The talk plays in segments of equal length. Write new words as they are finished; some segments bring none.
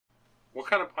What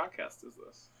kind of podcast is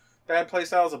this? Bad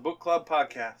Playstyle is a book club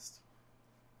podcast.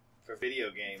 For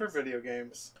video games. For video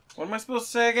games. What am I supposed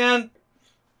to say again?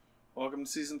 Welcome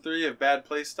to Season 3 of Bad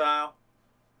Playstyle.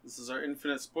 This is our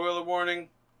infinite spoiler warning.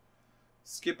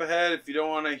 Skip ahead if you don't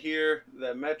want to hear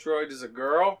that Metroid is a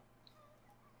girl.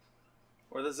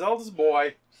 Or that Zelda's a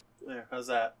boy. There, how's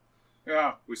that?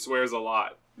 Yeah. We swears a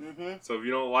lot. Mm-hmm. So if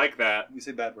you don't like that, You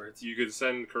say bad words. you could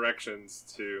send corrections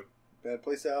to...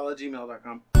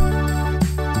 badplaystyle@gmail.com.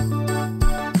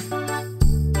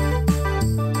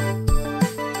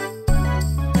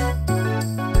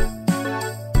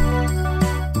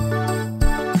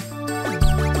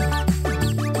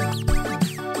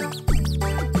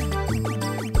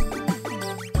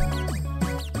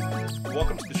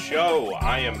 Welcome to the show.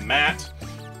 I am Matt.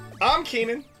 I'm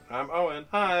Keenan. I'm Owen.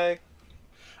 Hi.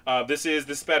 This is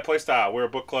Bad Playstyle. We're a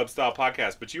book club style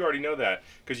podcast, but you already know that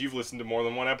because you've listened to more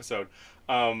than one episode.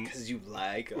 Because you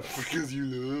like us. Because you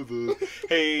love us.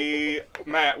 Hey,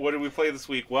 Matt, what did we play this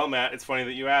week? Well, Matt, it's funny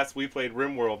that you asked. We played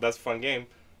Rimworld. That's a fun game.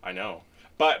 I know.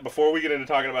 But before we get into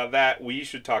talking about that, we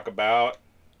should talk about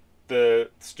the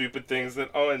stupid things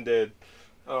that Owen did.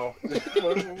 Oh,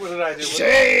 what did I do?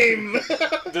 Shame!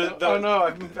 Oh no,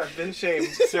 I've been shamed.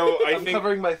 So I I'm think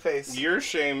covering my face. your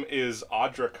shame is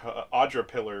Audra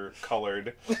pillar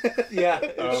colored. Yeah,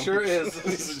 it sure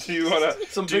is. Do you wanna?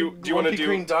 Some do big you wanna lumpy do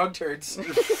green dog turds.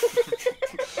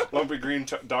 lumpy green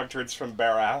dog turds from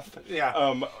Barath?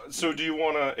 Yeah. So do you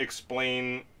want to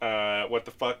explain what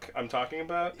the fuck I'm talking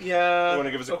about? Yeah. You want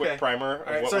to give us a quick primer of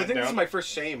Alright, what so I went think down? this is my first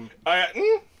shame.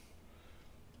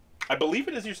 I believe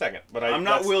it is your second, but I'm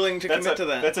not willing to commit to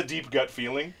that. That's a deep gut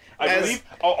feeling. I As- believe,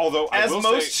 although I As will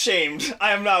most say, shamed,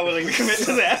 I am not willing to commit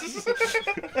to that.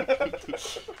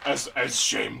 as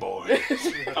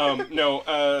Shameboy. No,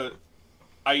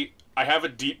 I have a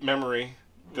deep memory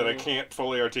that I can't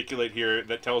fully articulate here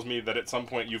that tells me that at some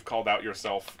point you've called out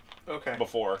yourself Okay.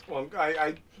 before. Well,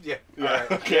 yeah. Yeah.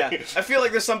 Alright. Okay. Yeah, I feel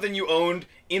like there's something you owned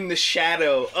in the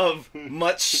shadow of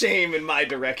much shame in my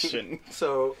direction.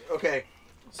 So, okay.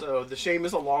 So, the shame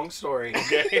is a long story.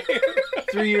 Okay.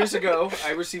 3 years ago,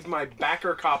 I received my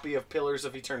backer copy of Pillars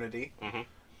of Eternity.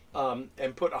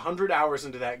 And put 100 hours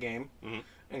into that game.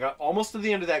 And got almost to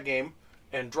the end of that game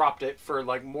and dropped it for,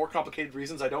 like, more complicated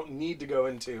reasons I don't need to go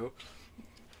into.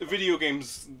 Video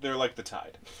games, they're like the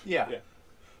tide. Yeah. Yeah.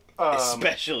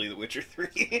 Especially The Witcher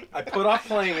 3. I put off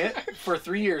playing it for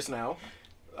 3 years now.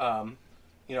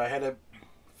 You know, I had a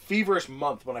feverish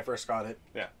month when I first got it.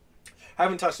 Yeah.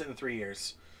 Haven't touched it in 3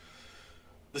 years.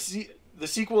 The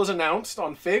sequel is announced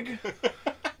on Fig.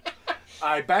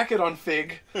 I back it on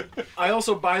Fig. I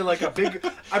also buy like a big.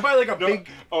 Big.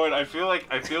 Oh, and I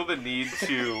feel the need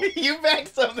to. You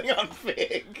backed something on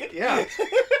Fig. Yeah.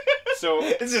 So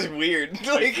This is weird.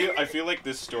 I feel like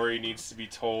this story needs to be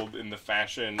told in the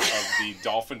fashion of the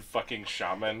dolphin fucking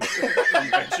shaman from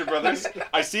Venture Brothers.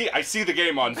 I see the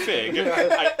game on Fig.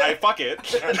 I fuck it.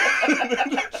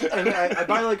 And I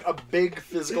buy like a big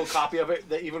physical copy of it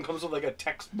that even comes with like a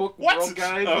textbook world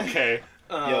guide. Okay.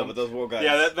 Yeah, but those world guides.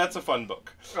 Yeah, that's a fun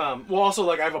book. Well, also,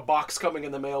 like, I have a box coming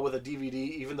in the mail with a DVD,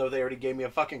 even though they already gave me a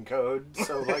fucking code.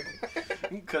 So, like,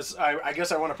 because I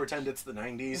guess I want to pretend it's the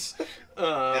 90s.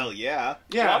 Hell yeah.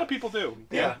 Yeah. A lot of people do.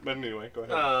 Yeah. But anyway, go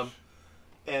ahead.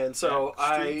 And so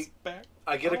Back.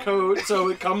 I get a code, so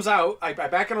it comes out. I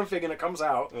back it on Fig and it comes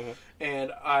out. And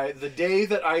the day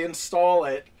that I install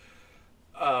it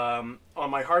on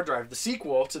my hard drive, the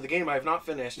sequel to the game I have not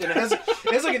finished, and it has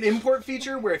like an import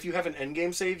feature where if you have an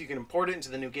endgame save, you can import it into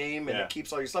the new game and it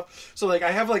keeps all your stuff. So like I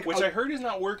have like Which I heard is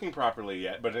not working properly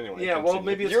yet, but anyway. Yeah, well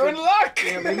maybe it's You're in luck.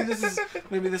 Yeah, maybe this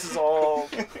is all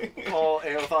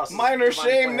Aothos' Minor divine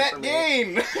shame, plan for net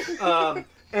me. gain.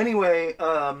 Anyway,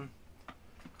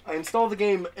 I installed the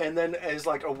game, and then as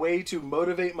like a way to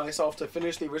motivate myself to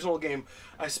finish the original game,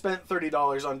 I spent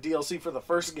 $30 on DLC for the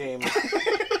first game,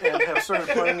 and have started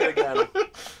playing it again.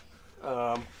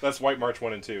 That's White March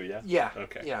 1 and 2, yeah? Yeah.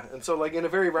 Okay. Yeah, and so like in a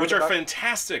very roundabout... Which are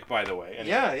fantastic, by the way.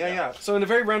 Anyway, yeah. So in a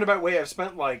very roundabout way, I've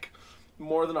spent like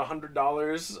more than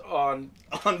 $100 on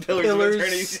Pillars of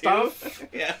Eternity stuff.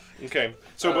 Yeah. Okay.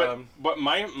 So, but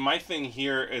my thing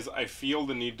here is I feel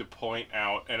the need to point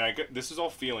out, and this is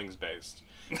all feelings based,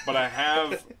 but I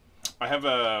have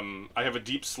a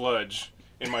deep sludge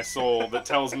in my soul that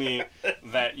tells me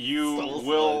that you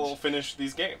will finish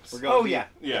these games. Oh yeah,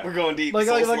 we're going deep. Like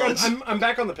I'm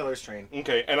back on the Pillars train.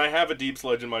 Okay, and I have a deep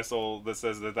sludge in my soul that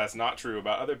says that that's not true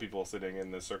about other people sitting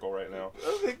in this circle right now.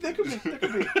 That could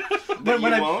be. But you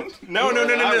won't? No.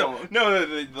 I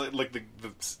won't. Like the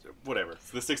whatever.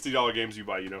 The $60 games you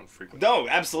buy, you don't frequent. No,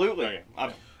 absolutely. Okay.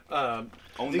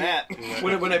 Own that.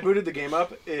 When I booted the game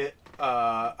up, it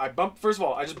First of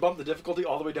all, I just bumped the difficulty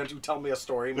all the way down to tell me a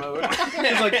story mode.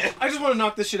 It's like, I just want to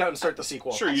knock this shit out and start the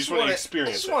sequel. Sure, you just want to experience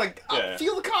it. I just want to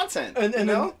feel the content.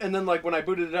 And then like when I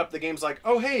booted it up, the game's like,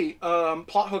 oh hey,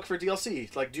 plot hook for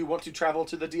DLC. Like, do you want to travel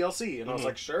to the DLC? And I was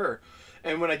like, sure.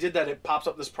 And when I did that, it pops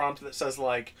up this prompt that says,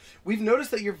 like, we've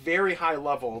noticed that you're very high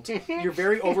leveled. You're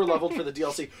very over leveled for the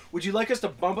DLC. Would you like us to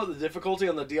bump up the difficulty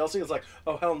on the DLC? It's like,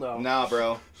 oh, hell no. Nah,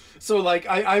 bro. So, like,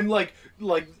 I'm like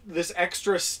this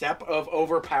extra step of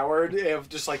overpowered, of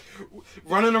just, like,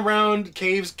 running around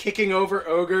caves, kicking over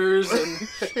ogres,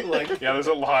 and, like... Yeah, there's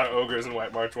a lot of ogres in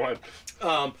White March 1.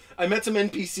 I met some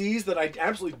NPCs that I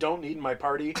absolutely don't need in my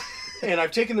party, and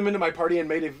I've taken them into my party and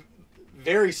made a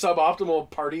very suboptimal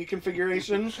party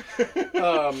configuration.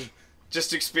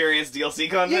 Just experience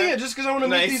DLC content? Yeah, just because I want to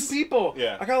meet these people.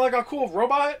 Yeah. I got like a cool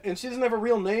robot, and she doesn't have a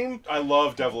real name. I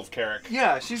love Devil of Carrick.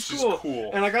 Yeah, she's cool.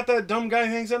 And I got that dumb guy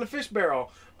who hangs on a fish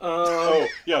barrel. Oh,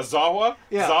 yeah, Zawa?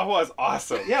 Yeah. Zawa is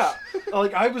awesome. Yeah.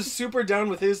 Like, I was super down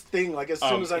with his thing, like, as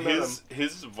soon as I met him.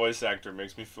 His voice actor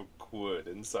makes me feel good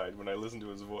inside when I listen to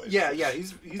his voice. Yeah,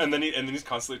 he's... And then he's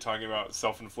constantly talking about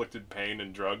self-inflicted pain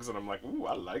and drugs, and I'm like, ooh,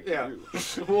 I like you.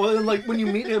 Well, and, like, when you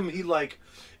meet him, he, like,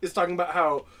 is talking about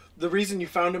how the reason you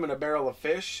found him in a barrel of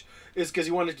fish is because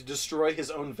he wanted to destroy his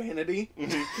own vanity.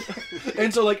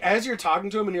 And so, like, as you're talking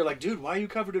to him and you're like, dude, why are you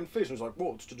covered in fish? And he's like,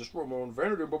 well, it's to destroy my own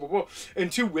vanity, blah, blah, blah.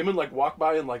 And two women, like, walk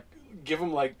by and, like, give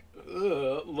him, like,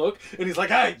 look. And he's like,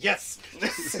 yes!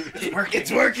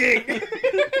 It's working!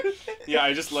 Yeah,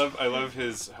 I love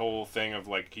his whole thing of,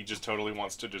 like, he just totally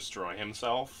wants to destroy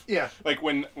himself. Yeah. Like,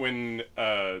 when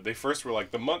they first were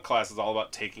like, the monk class is all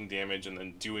about taking damage and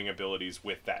then doing abilities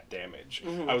with that damage.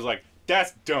 I was like,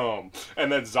 that's dumb.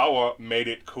 And then Zawa made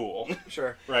it cool.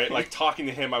 Sure. Right? Like, talking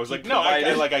to him, I was like, no,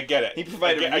 I get it. He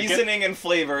provided reasoning and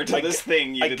flavor to this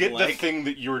thing you didn't like. I get the thing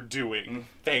that you're doing.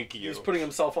 Thank you. He's putting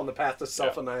himself on the path to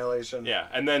self-annihilation. Yeah,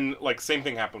 and then, like, same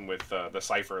thing happened with the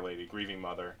Cypher lady, Grieving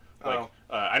Mother. Like,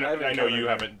 I know you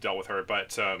haven't dealt with her,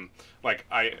 but, like,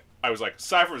 I was like,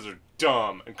 Cyphers are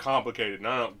dumb and complicated, and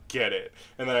I don't get it.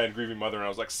 And then I had Grieving Mother, and I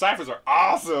was like, Cyphers are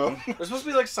awesome. They're supposed to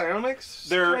be like psionics.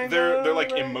 They're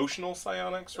like right? emotional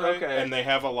psionics, right? Okay. And they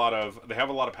have a lot of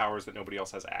powers that nobody else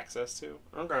has access to.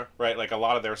 Okay. Right, like a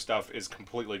lot of their stuff is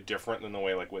completely different than the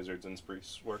way like wizards and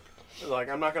priests work. Like,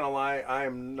 I'm not gonna lie, I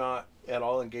am not at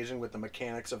all engaging with the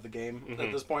mechanics of the game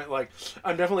at this point. Like,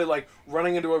 I'm definitely like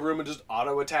running into a room and just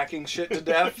auto-attacking shit to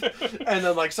death. And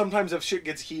then like sometimes if shit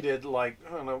gets heated, like,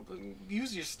 I don't know,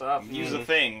 use your stuff. Use a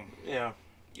thing. Yeah.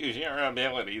 Use your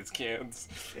abilities, kids.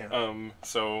 Yeah.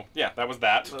 So yeah, that was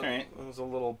that. So, those a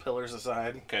little pillars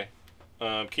aside. Okay.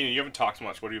 Keenan, you haven't talked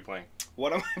much. What are you playing?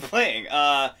 What am I playing?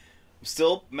 I'm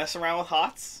still messing around with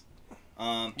HOTS.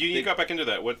 You got back into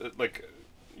that. What, like,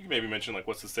 you can maybe mention, like,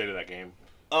 what's the state of that game?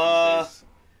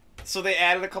 So they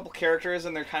added a couple characters,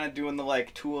 and they're kind of doing the,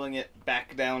 like, tooling it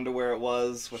back down to where it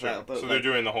was. Without so they're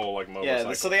doing the whole, like, MOBA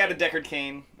cycle so they added thing. Deckard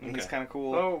Cain, and he's kind of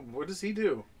cool. Oh, what does he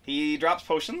do? He drops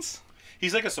potions.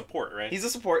 He's like a support, right? He's a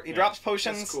support. He drops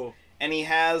potions. That's cool. And he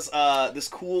has this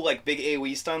cool, like, big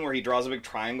AoE stun where he draws a big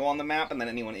triangle on the map, and then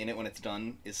anyone in it, when it's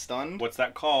done, is stunned. What's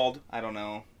that called? I don't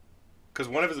know. Because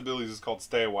one of his abilities is called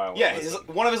Stay a While. Yeah,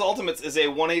 one of his ultimates is a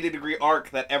 180-degree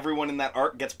arc that everyone in that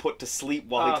arc gets put to sleep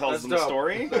while he tells them the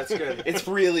story. That's good. It's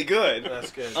really good.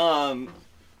 That's good.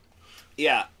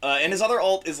 Yeah, and his other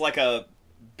ult is like a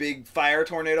big fire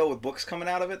tornado with books coming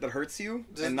out of it that hurts you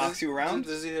and knocks you around.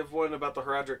 Does he have one about the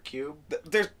Heraldric Cube?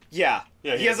 He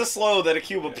has a slow that a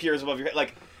cube appears above your head.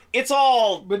 Like, it's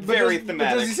all very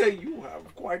thematic. But does he say, you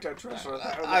have quite a treasure?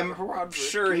 I'm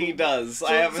sure he does.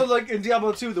 So, like, in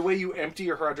Diablo 2, the way you empty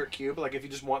your Heraldric Cube, like, if you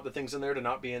just want the things in there to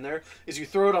not be in there, is you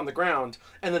throw it on the ground,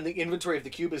 and then the inventory of the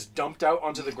cube is dumped out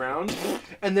onto the ground,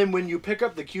 and then when you pick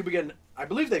up the cube again, I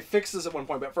believe they fixed this at one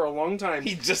point, but for a long time...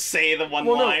 He'd just say the one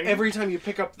line. No, every time you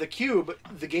pick up the cube,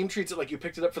 the game treats it like you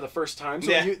picked it up for the first time,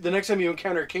 so the next time you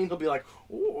encounter Cain, he'll be like,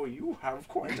 oh, you have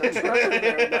quite a treasure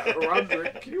there in that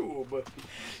Heraldric Cube.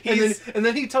 And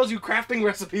then he tells you crafting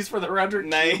recipes for the Heraldric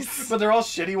Cube, but they're all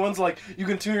shitty ones, like, you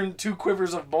can turn 2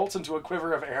 quivers of bolts into a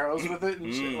quiver of arrows with it,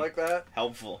 and shit like that.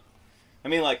 Helpful. I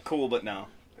mean, like, cool, but no.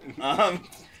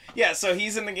 Yeah, so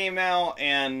he's in the game now,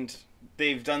 and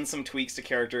they've done some tweaks to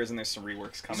characters, and there's some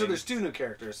reworks coming. So there's 2 new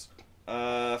characters.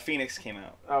 Phoenix came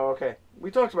out. Oh, okay. We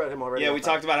talked about him already. Yeah, we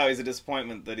talked about how he's a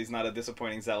disappointment, that he's not a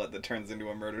disappointing zealot that turns into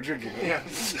a murder dragoon. Yeah.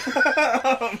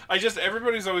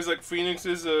 Everybody's always like, Phoenix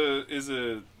is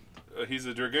he's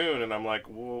a dragoon, and I'm like,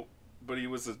 well, but he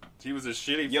was a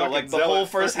shitty fucking like the zealot whole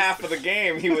first half of the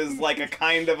game, he was like a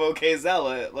kind of okay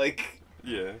zealot. Like,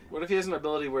 Yeah. What if he has an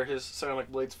ability where his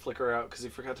sonic blades flicker out because he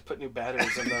forgot to put new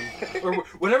batteries in them, or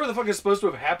whatever the fuck is supposed to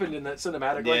have happened in that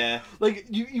cinematic? Yeah. Like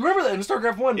you remember that in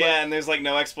StarCraft 1? Yeah, and there's like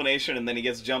no explanation, and then he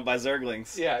gets jumped by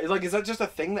Zerglings. Yeah, like is that just a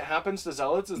thing that happens to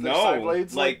Zealots? Is their No, side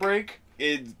blades like break?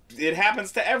 It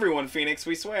happens to everyone, Phoenix.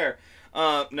 We swear.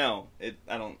 No,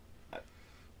 I don't.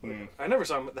 I never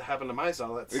saw it happen to my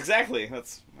Zealots. Exactly,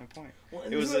 that's my point. Well,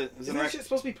 Isn't that shit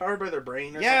supposed to be powered by their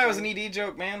brain? Or yeah, something? it was an ED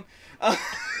joke, man.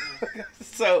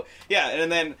 So yeah,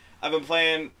 and then I've been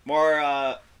playing more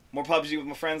PUBG with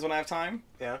my friends when I have time.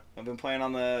 Yeah, I've been playing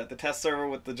on the test server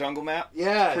with the jungle map.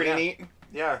 Yeah, pretty neat.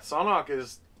 Yeah, Sonok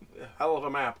is a hell of a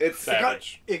map. It's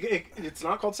Savage. It's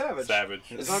not called Savage. Savage.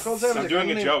 It's not called Savage. I'm doing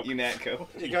a joke. UNATCO.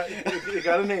 It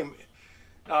got a name,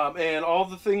 and all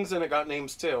the things in it got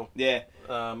names too. Yeah.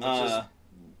 Which is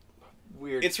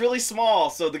weird. It's really small,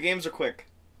 so the games are quick,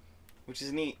 which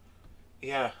is neat.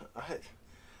 Yeah,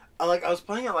 I was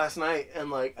playing it last night,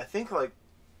 and I think with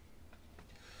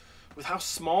how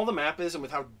small the map is and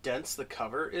with how dense the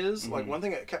cover is, one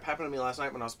thing that kept happening to me last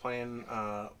night when I was playing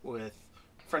with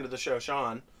a friend of the show,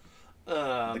 Sean.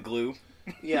 The glue.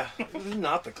 Yeah,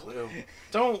 not the glue.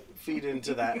 Don't feed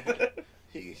into that.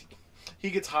 He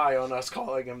gets high on us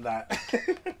calling him that. He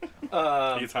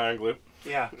gets high on glue.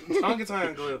 Yeah, Sean gets high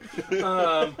on glue.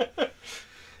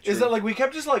 Is that we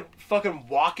kept just fucking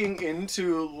walking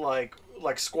into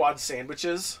squad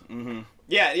sandwiches? Mm-hmm.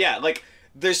 Yeah.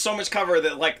 There's so much cover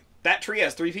that that tree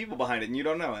has 3 people behind it, and you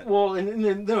don't know it. Well, and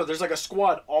then no, there's a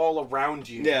squad all around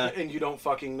you, and you don't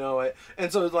fucking know it.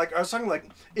 And so I was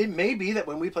talking it may be that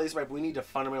when we play this map, we need to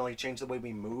fundamentally change the way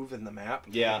we move in the map.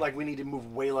 Yeah, we need to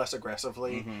move way less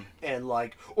aggressively, and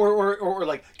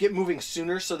or get moving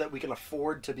sooner so that we can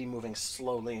afford to be moving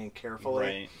slowly and carefully.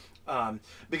 Right.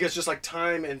 Because just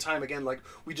time and time again,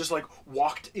 we just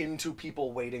walked into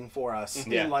people waiting for us,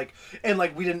 and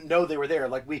we didn't know they were there.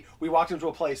 We walked into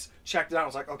a place, checked it out, and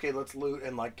was like, okay, let's loot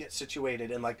and get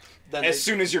situated, and then as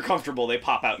soon as you're comfortable, they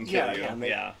pop out and kill you.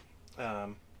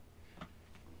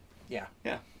 Yeah.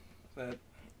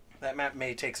 That map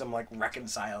may take some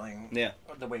reconciling. Yeah.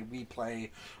 The way we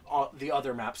play the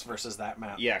other maps versus that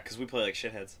map. Yeah, because we play like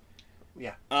shitheads.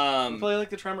 Yeah. We play like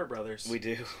the Tremor Brothers. We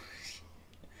do.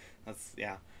 That's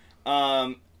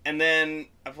and then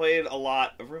I played a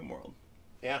lot of Rimworld.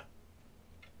 Yeah.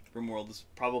 Rimworld is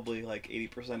probably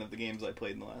 80% of the games I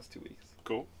played in the last 2 weeks.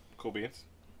 Cool beans.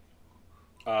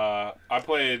 I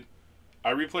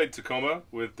replayed Tacoma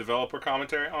with developer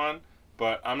commentary on,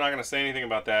 but I'm not gonna say anything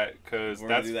about that because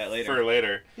that's do that later. For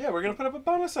later. Yeah, we're gonna put up a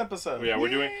bonus episode. Yeah,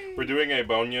 we're doing a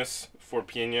bonus for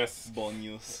Piñas.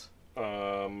 Bonus.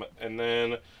 And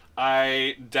then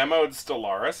I demoed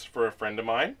Stellaris for a friend of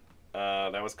mine.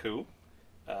 That was cool.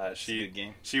 She a good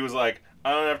game. She was like,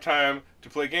 I don't have time to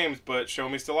play games, but show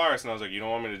me Stellaris. And I was like, you don't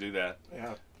want me to do that.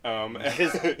 Yeah.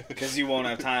 Because you won't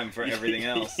have time for everything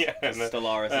else. Yeah.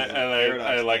 Stellaris is a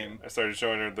paradox game. I started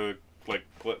showing her the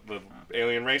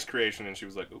alien race creation, and she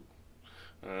was like, ooh.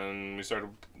 And we started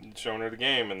showing her the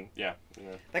game, and yeah.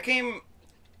 That game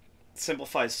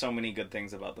simplifies so many good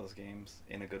things about those games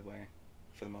in a good way,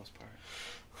 for the most part.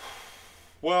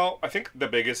 Well, I think the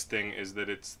biggest thing is that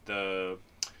it's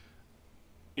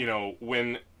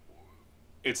when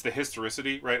it's the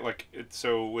historicity, right?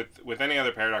 So with any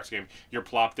other Paradox game, you're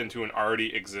plopped into an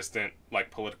already existent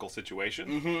political situation.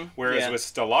 Mm-hmm. Whereas with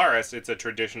Stellaris, it's a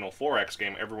traditional 4X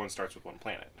game. Everyone starts with one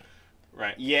planet,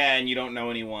 right? Yeah, and you don't know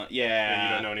anyone. Yeah, and you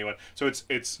don't know anyone. So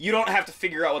it's you don't have to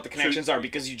figure out what the connections are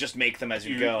because you just make them as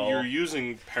you go. You're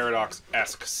using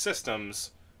Paradox-esque systems.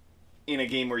 In a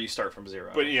game where you start from zero.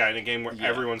 But yeah, in a game where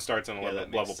everyone starts on a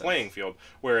level playing field.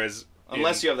 Whereas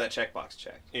unless you have that checkbox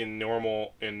checked. In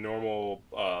normal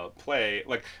play,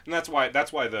 and that's why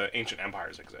the ancient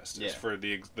empires exist. It's for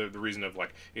the reason of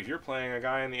if you're playing a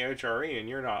guy in the HRE and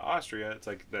you're not Austria, it's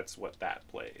that's what that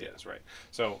play is, right?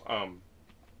 So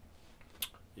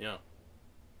yeah.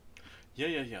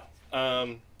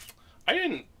 I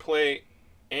didn't play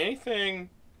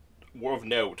anything of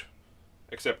note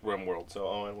except Rimworld. So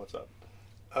Owen, what's up?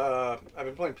 I've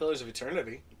been playing Pillars of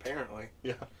Eternity, apparently.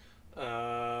 Yeah.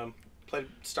 Played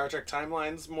Star Trek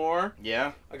Timelines more.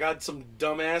 Yeah. I got some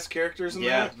dumbass characters in there.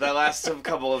 Yeah, that last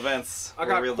couple events. I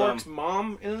got Quark's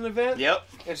mom in an event. Yep.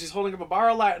 And she's holding up a bar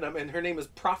of Latinum, and her name is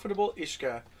Profitable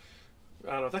Ishka.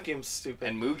 I don't know, that game's stupid.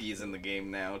 And Moogie's in the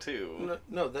game now, too.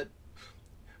 No, that...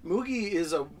 Moogie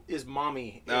is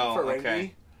mommy in Oh, Ferengi.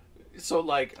 okay. So,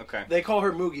 they call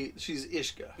her Moogie. She's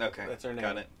Ishka. Okay. That's her name.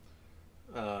 Got it.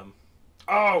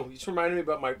 You just reminded me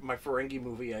about my Ferengi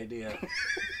movie idea.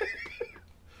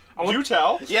 You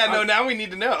tell? Yeah, no, now we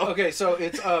need to know. Okay, so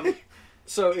it's oh,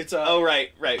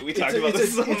 right. We talked about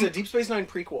this. It's a Deep Space Nine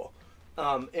prequel.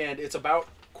 and it's about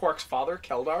Quark's father,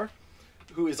 Keldar,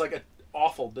 who is like an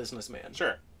awful businessman.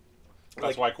 Sure.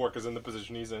 That's why Quark is in the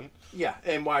position he's in. Yeah,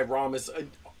 and why Rom is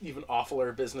an even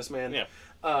awfuler businessman.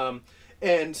 Yeah.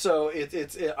 And so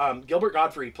it's Gilbert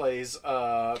Godfrey plays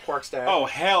Quark's dad. Oh,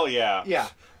 hell yeah. Yeah.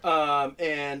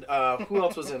 And who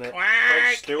else was in it?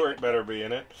 French Stewart better be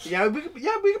in it. Yeah, we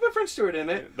could put French Stewart in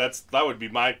it. That would be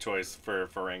my choice for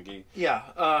Ferengi. Yeah.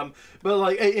 But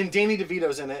like, and Danny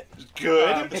DeVito's in it.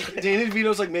 Good. Danny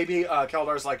DeVito's like maybe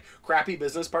Keldar's like crappy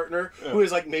business partner who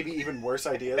has like maybe even worse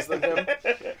ideas than him.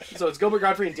 So it's Gilbert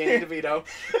Godfrey and Danny DeVito.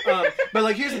 But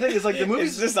like, here's the thing: is like the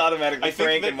movie's just automatically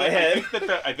Frank in my head.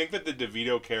 I think that the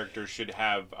DeVito character should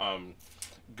have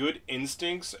good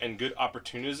instincts and good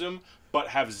opportunism, but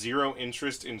have zero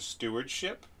interest in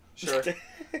stewardship. Sure.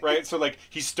 Right? So, like,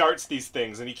 he starts these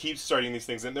things, and he keeps starting these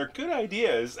things, and they're good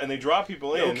ideas, and they draw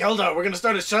people in. Yo, Keldar, we're gonna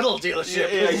start a shuttle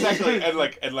dealership. Yeah, exactly.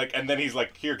 and then he's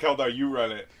like, here, Keldar, you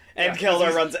run it. And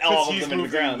Keldar runs all of them into the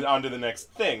ground. On to the next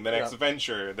thing, the next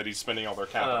venture that he's spending all their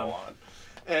capital on.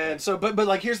 And so, but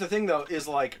like, here's the thing, though, is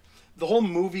like, the whole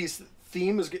movie's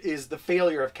theme is the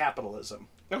failure of capitalism.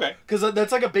 Okay. Because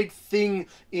that's like a big thing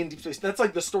in Deep Space. That's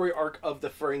like the story arc of the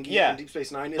Ferengi in Deep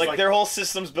Space Nine. Is like their whole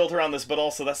system's built around this, but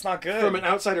also that's not good. From an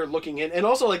outsider looking in. And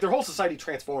also like their whole society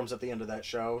transforms at the end of that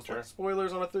show. Sure. Like,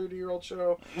 spoilers on a 30-year-old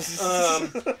show.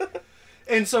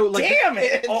 And so, like, damn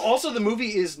it! Also, the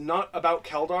movie is not about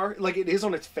Keldar. Like, it is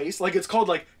on its face. Like, it's called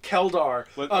like Keldar,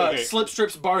 Slip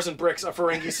Strips, Bars and Bricks, a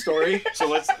Ferengi story. So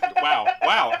let's.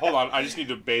 Wow. Hold on. I just need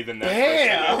to bathe in that.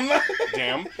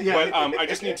 Damn. Yeah. But I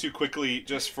just need to quickly,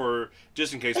 just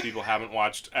in case people haven't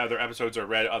watched other episodes or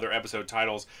read other episode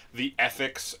titles, the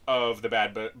ethics of the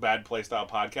Bad Playstyle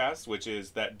podcast, which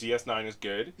is that DS9 is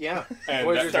good. Yeah. And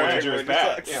that Voyager is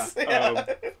bad. Yeah.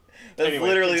 That's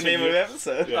literally the name of the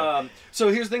episode. Yeah. So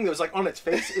here's the thing, though. It's like, on its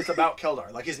face, it's about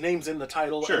Keldar. Like, his name's in the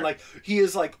title. Sure. And, like, he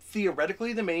is, like,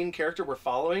 theoretically the main character we're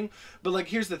following. But, like,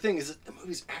 here's the thing, is that the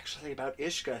movie's actually about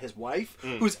Ishka, his wife,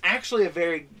 who's actually a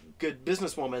very good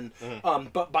businesswoman,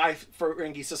 but by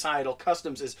Ferengi societal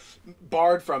customs is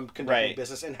barred from conducting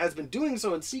business and has been doing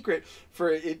so in secret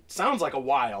for, it sounds like, a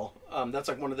while. That's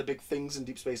like one of the big things in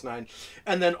Deep Space Nine.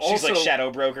 And then also... She's like shadow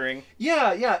brokering.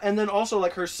 Yeah. And then also,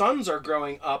 like, her sons are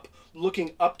growing up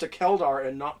looking up to Keldar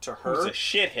and not to her. Who's a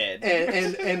shithead.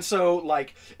 And so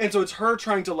it's her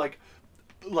trying to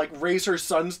like raise her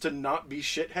sons to not be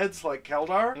shitheads like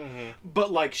Keldar,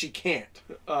 but like she can't,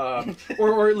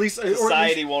 or at least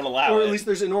society won't allow it. Or at least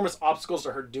there's enormous obstacles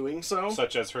to her doing so,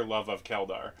 such as her love of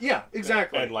Keldar. Yeah,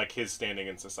 exactly. And like his standing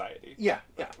in society. Yeah.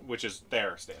 Which is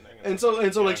their standing. And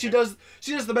so like she does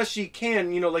the best she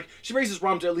can. You know, like she raises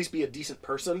Rom to at least be a decent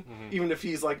person, even if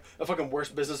he's like a fucking worse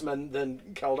businessman than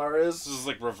Keldar is. This is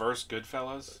like reverse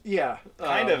Goodfellas. Yeah.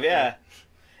 Kind of. Yeah.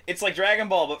 It's like Dragon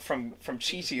Ball, but from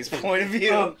Chi-Chi's point of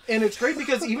view. And it's great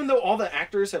because even though all the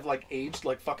actors have like aged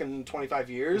like fucking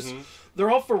 25 years, they're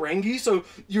all Ferengi, so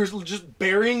you're just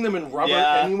burying them in rubber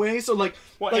anyway. So like,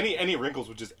 any wrinkles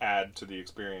would just add to the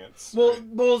experience.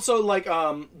 Well, so like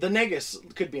the Negus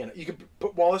could be in it. You could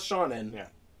put Wallace Shawn in. Yeah.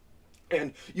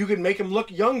 And you could make him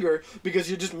look younger because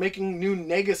you're just making new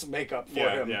Negus makeup for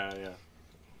him. Yeah.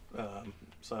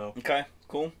 So. Okay.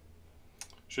 Cool.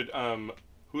 Should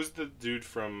Who's the dude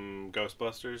from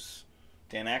Ghostbusters?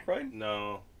 Dan Aykroyd?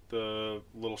 No, the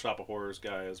Little Shop of Horrors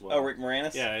guy as well. Oh, Rick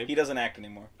Moranis? Yeah, he doesn't act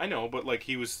anymore. I know, but like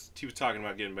he was talking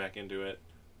about getting back into it.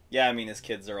 Yeah, I mean his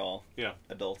kids are all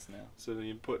adults now. So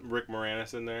you put Rick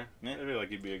Moranis in there. Yeah. I feel like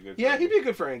he'd be a good. Yeah, he'd be a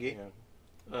good Ferengi.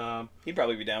 Yeah. He'd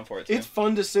probably be down for it too. It's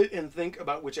fun to sit and think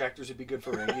about which actors would be good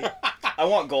Ferengi. I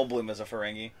want Goldblum as a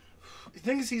Ferengi. The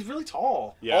thing is, he's really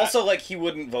tall. Yeah. Also, like, he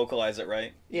wouldn't vocalize it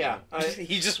right. Yeah.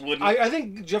 He just wouldn't. I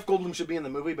think Jeff Goldblum should be in the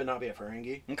movie, but not be a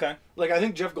Ferengi. Okay. Like, I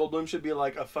think Jeff Goldblum should be,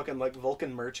 like, a fucking, like,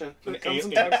 Vulcan merchant that comes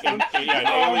and yeah, talks to him. Yeah,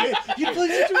 Oh, man, you play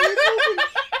such a great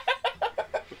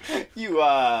Vulcan.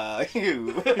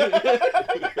 You.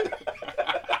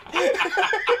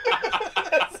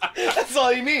 That's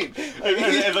all you need.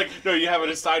 And like, no, you have it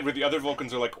aside where the other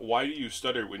Vulcans are like, why do you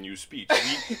stutter when you speak?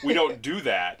 We don't do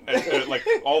that. And, like,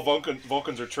 all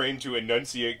Vulcans are trained to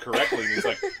enunciate correctly. And it's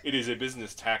like, it is a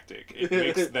business tactic. It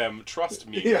makes them trust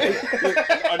me and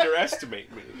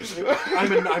underestimate me.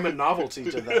 I'm a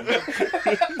novelty to them.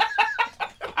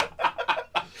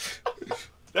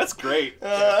 That's great.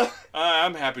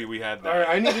 I'm happy we had that. All right,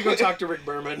 I need to go talk to Rick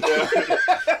Berman.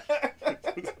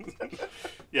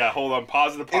 Yeah, hold on.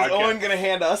 Pause the podcast. Is Owen going to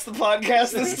hand us the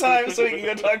podcast this time so we can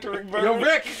go talk to Rick Berman? Yo,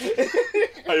 Rick!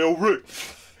 Hey, yo, Rick.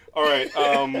 All right.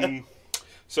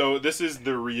 So this is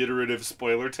the reiterative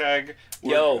spoiler tag.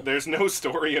 Yo. There's no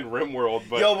story in Rimworld,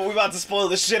 but... Yo, but we're about to spoil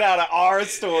the shit out of our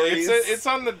stories. It's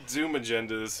on the Doom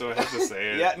agendas, so I have to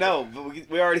say it. Yeah, no, but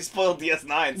we already spoiled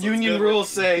DS9. So Union rules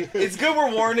say... It's good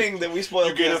we're warning that we spoiled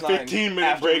You DS9. get a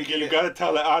 15-minute break, and you gotta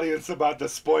tell the audience about the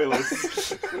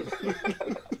spoilers.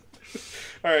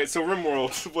 Alright, so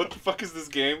Rimworld. What the fuck is this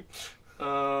game?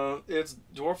 It's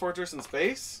Dwarf Fortress in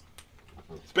space.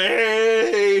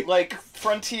 Space! Like,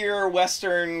 frontier,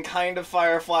 western, kind of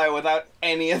Firefly without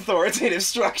any authoritative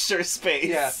structure space.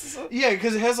 Yeah. Yeah,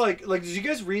 because it has, like, did you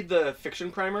guys read the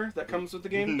fiction primer that comes with the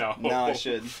game? No. No, I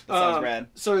should. That sounds rad.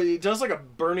 So it does, like, a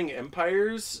Burning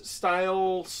Empires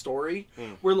style story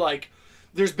where, like,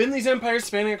 there's been these empires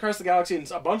spanning across the galaxy,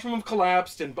 and a bunch of them have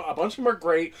collapsed, and a bunch of them are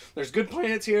great. There's good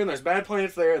planets here, and there's bad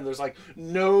planets there, and there's, like,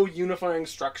 no unifying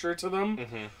structure to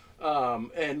them.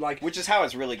 And like, which is how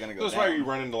it's really gonna go. That's why you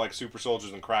run into like super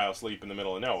soldiers and cryo sleep in the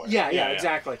middle of nowhere. Yeah,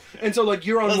 exactly. And so like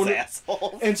you're on those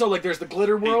assholes. And so like there's the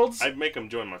glitter worlds. I'd make them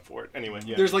join my fort anyway.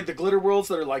 Yeah. There's like the glitter worlds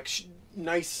that are like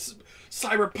nice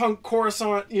cyberpunk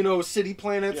Coruscant, city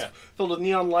planets filled with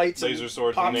neon lights, laser and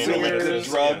swords, pop and singers,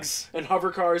 drugs, and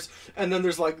hover cars. And then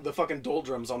there's like the fucking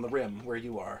doldrums on the rim where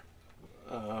you are.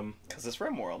 Because it's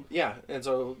Rimworld. Yeah, and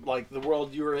so like the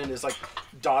world you're in is like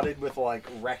dotted with like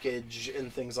wreckage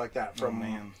and things like that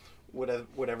from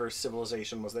whatever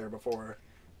civilization was there before.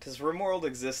 Does Rimworld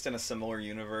exist in a similar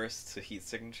universe to Heat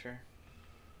Signature?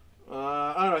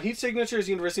 I don't know. Heat Signature's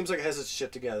universe seems like it has its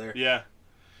shit together. Yeah.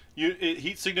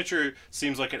 Heat Signature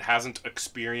seems like it hasn't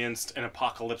experienced an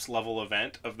apocalypse level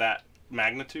event of that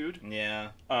magnitude. Yeah.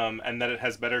 And that it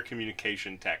has better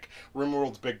communication tech.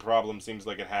 Rimworld's big problem seems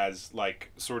like it has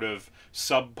like sort of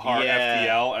subpar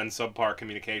FTL and subpar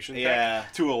communication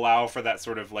tech to allow for that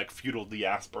sort of like feudal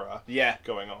diaspora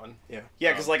going on. Yeah.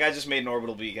 Yeah, because like I just made an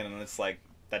orbital beacon and it's like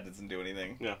that doesn't do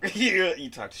anything. Yeah. you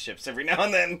talk to ships every now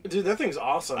and then. Dude, that thing's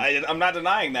awesome. I'm not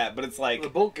denying that, but it's like the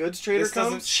bulk goods trader this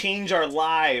doesn't change our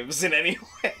lives in any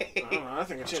way. I don't know. I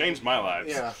think it changed my lives.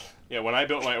 Yeah. Yeah, when I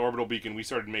built my orbital beacon, we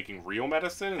started making real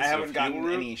medicine. I haven't gotten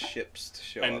any ships to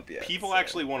show up yet. And people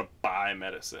actually want to buy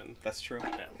medicine. That's true.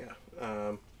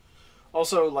 Yeah.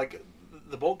 Also, like,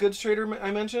 the bulk goods trader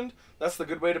I mentioned, that's the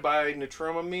good way to buy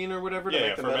nitromamine or whatever to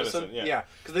make the medicine. Yeah,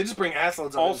 because they just bring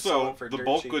acids on also, for the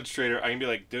bulk goods trader, I can be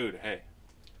like, dude, hey,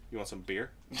 you want some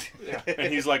beer? Yeah.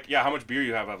 And he's like, yeah, how much beer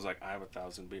you have? I was like, I have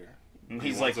 1,000 beer.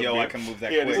 He's like, yo, I can move that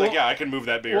quick. Yeah, he's like, yeah, I can move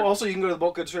that beer. Well, also, you can go to the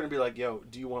bulk goods trader and be like, yo,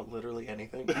 do you want literally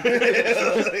anything?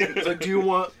 It's like, do you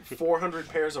want 400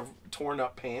 pairs of torn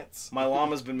up pants? My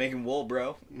llama's been making wool,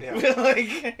 bro. Yeah.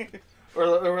 Like...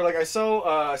 or like, I sell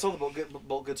the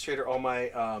bulk goods trader all my,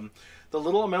 the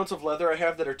little amounts of leather I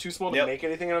have that are too small to make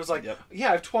anything, and I was like, yeah,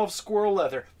 I have 12 squirrel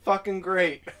leather. Fucking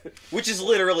great. Which is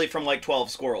literally from, like, 12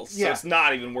 squirrels, so it's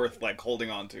not even worth, like, holding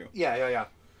on to. Yeah.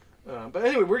 But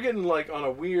anyway, we're getting like on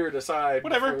a weird aside.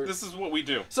 Whatever. This is what we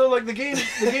do. So like the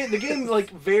game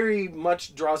like very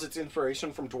much draws its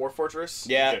inspiration from Dwarf Fortress.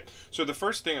 Yeah. Okay. So the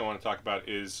first thing I want to talk about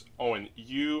is, Owen,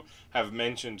 you have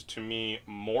mentioned to me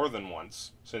more than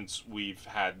once since we've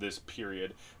had this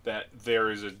period that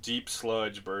there is a deep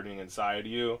sludge burning inside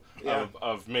you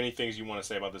of many things you want to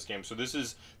say about this game. So this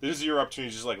is your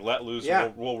opportunity to just like let loose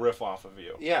and we'll riff off of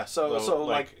you. Yeah. So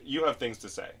like you have things to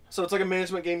say. So it's like a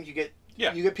management game. You get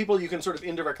people you can sort of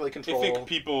indirectly control. I think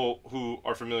people who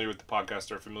are familiar with the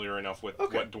podcast are familiar enough with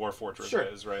what Dwarf Fortress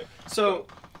is, right? So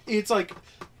it's like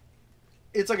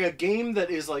a game that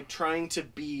is like trying to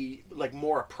be like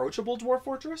more approachable Dwarf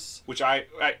Fortress, which I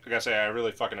gotta say I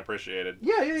really fucking appreciated.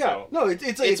 Yeah. So, no,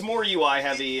 it's more UI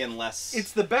heavy and less.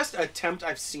 It's the best attempt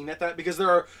I've seen at that because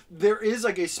there is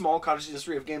like a small cottage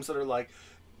industry of games that are like,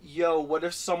 yo, what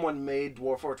if someone made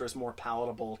Dwarf Fortress more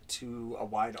palatable to a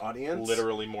wide audience?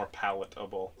 Literally more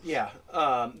palatable. Yeah.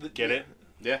 Get it?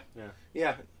 Yeah.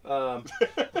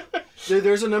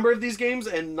 There's a number of these games,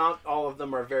 and not all of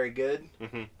them are very good.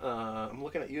 Mm-hmm. I'm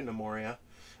looking at you, Nemoria.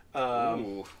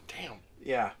 Ooh. Damn.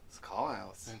 Yeah. It's call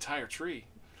outs. An entire tree.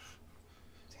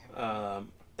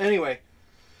 Anyway.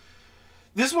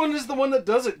 This one is the one that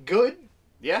does it good.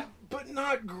 Yeah. But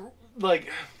not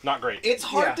not great. It's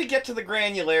hard to get to the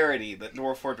granularity that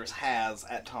Dwarf Fortress has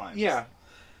at times. Yeah.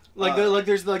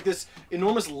 There's like this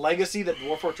enormous legacy that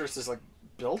Dwarf Fortress is like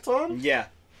built on. Yeah.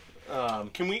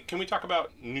 Can we talk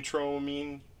about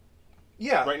Neutramine?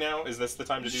 Yeah. Right now, is this the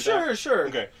time to do that? Sure.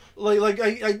 Okay.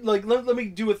 Let me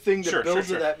do a thing that builds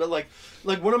to that. But like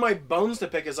one of my bones to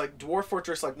pick is like Dwarf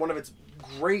Fortress. Like one of its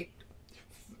great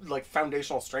like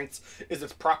foundational strengths is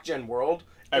its proc gen world.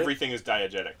 Everything is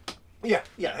diegetic. Yeah.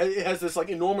 It has this like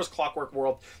enormous clockwork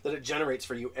world that it generates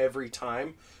for you every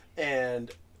time, and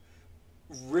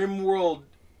Rimworld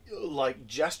like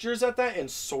gestures at that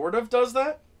and sort of does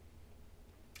that,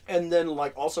 and then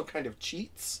like also kind of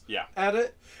cheats at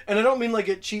it. And I don't mean like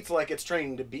it cheats like it's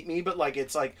trying to beat me, but like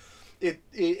it's like it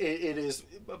is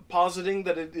positing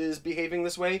that it is behaving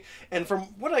this way. And from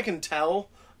what I can tell,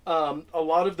 a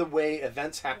lot of the way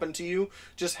events happen to you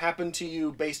just happen to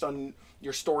you based on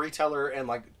your storyteller and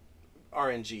like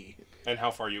RNG. And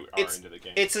how far you are into the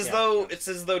game. It's as though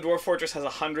Dwarf Fortress has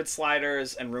 100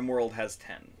 sliders and Rimworld has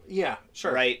 10. Yeah,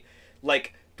 sure. Right?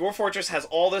 Like, Dwarf Fortress has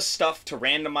all this stuff to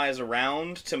randomize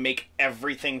around to make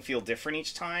everything feel different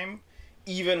each time,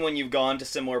 even when you've gone to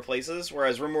similar places,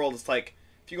 whereas Rimworld is like,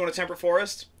 if you go to Temper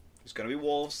Forest, there's gonna be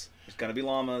wolves, there's gonna be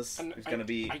llamas, there's gonna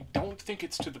be... I don't think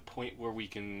it's to the point where we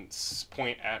can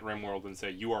point at Rimworld and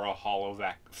say, you are a hollow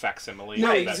facsimile.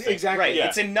 No, exactly. Right, yeah.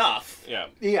 It's enough. Yeah.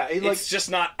 Yeah, It's just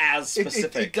not as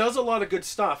specific. It does a lot of good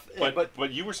stuff.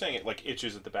 But you were saying it like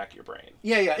itches at the back of your brain.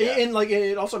 Yeah. And like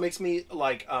it also makes me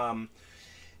like...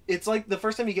 it's like the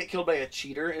first time you get killed by a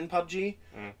cheater in PUBG,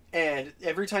 and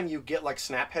every time you get like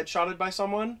snap headshotted by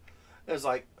someone, it's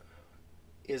like,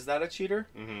 is that a cheater?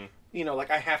 Mm-hmm. You know,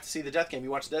 like I have to see the death cam. You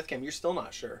watch the death cam, you're still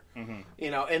not sure. Mm-hmm.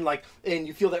 You know, and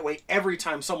you feel that way every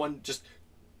time someone just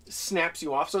snaps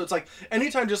you off. So it's like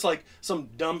anytime just like some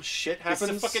dumb shit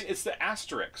happens. It's the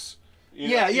asterisks.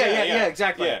 Yeah,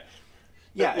 exactly.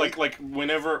 Yeah. Like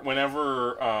whenever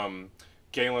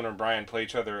Galen or Brian play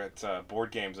each other at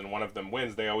board games and one of them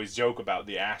wins, they always joke about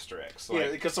the asterisks. Like,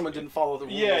 because someone didn't follow the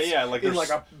rules. Like in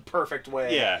like a perfect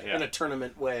way. In a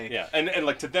tournament way. Yeah, and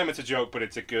like to them it's a joke, but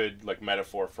it's a good like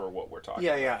metaphor for what we're talking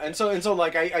about. Yeah. And so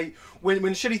like I when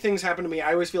shitty things happen to me,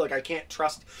 I always feel like I can't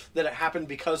trust that it happened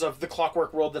because of the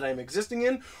clockwork world that I'm existing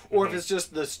in, or if it's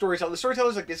just the storyteller. The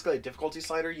storyteller's like basically a difficulty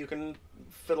slider you can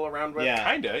fiddle around with. Yeah,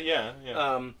 kinda.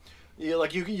 Yeah. Yeah,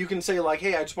 like you can say like,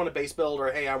 hey, I just want a base build,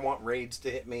 or hey, I want raids to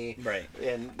hit me, right,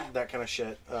 and that kind of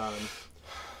shit.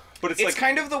 But it's like,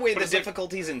 kind of the way the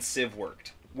difficulties in Civ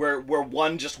worked, where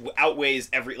one just outweighs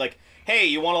every, like, hey,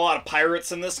 you want a lot of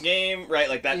pirates in this game, right?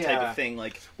 Like that type of thing.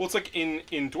 Like, well, it's like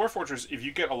in Dwarf Fortress, if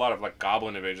you get a lot of like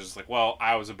goblin invasions, it's like, well,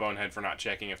 I was a bonehead for not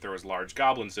checking if there was large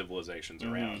goblin civilizations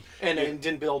around, and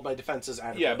didn't build my defenses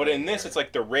adequately. Yeah, but in this, it's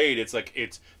like the raid. It's like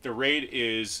the raid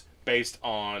is based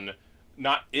on.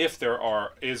 Not if there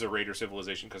is a raider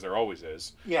civilization, because there always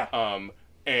is. Yeah.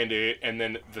 And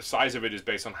then the size of it is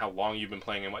based on how long you've been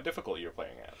playing and what difficulty you're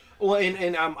playing at. Well,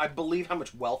 and I believe how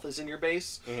much wealth is in your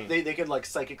base. Mm-hmm. They could like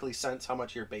psychically sense how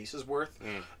much your base is worth.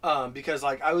 Because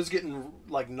like I was getting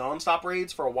like nonstop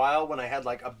raids for a while when I had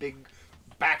like a big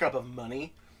backup of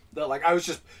money. That like I was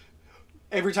just.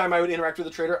 Every time I would interact with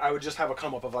the trader, I would just have a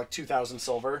come up of like 2,000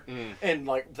 silver, and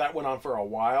like that went on for a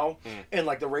while, and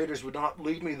like the raiders would not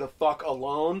leave me the fuck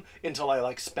alone until I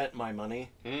like spent my money.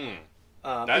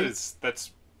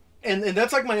 That's and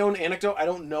that's like my own anecdote. I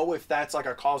don't know if that's like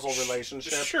a causal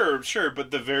relationship. Sure, but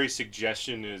the very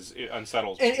suggestion it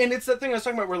unsettles me. And it's that thing I was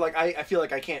talking about where like I feel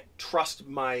like I can't trust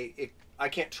my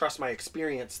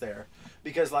experience there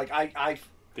because like I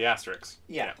the asterisks.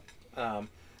 Yeah.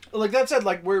 Like that said,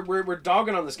 like we're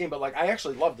dogging on this game, but like I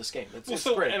actually love this game. It's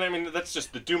great. And I mean that's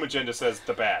just the Doom agenda says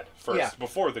the bad first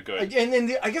before the good. And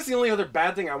then I guess the only other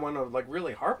bad thing I want to like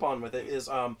really harp on with it is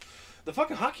the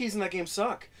fucking hotkeys in that game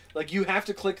suck. Like you have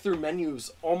to click through menus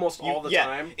almost all the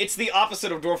time. It's the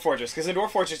opposite of Dwarf Fortress because in Dwarf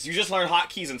Fortress you just learn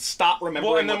hotkeys and stop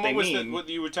remembering what they mean. What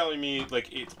you were telling me,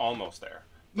 like it's almost there.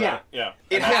 Right? Yeah.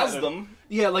 It has them.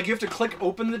 Yeah, like you have to click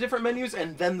open the different menus,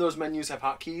 and then those menus have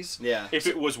hotkeys. Yeah. If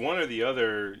it was one or the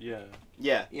other,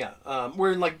 Yeah.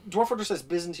 Where like Dwarf Fortress has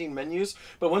Byzantine menus,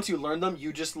 but once you learn them,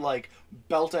 you just like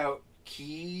belt out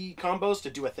key combos to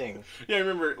do a thing. Yeah, I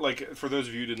remember like for those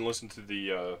of you who didn't listen to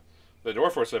the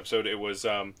Dwarf Fortress episode, it was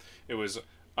I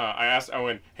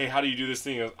went, hey, how do you do this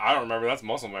thing? He goes, I don't remember. That's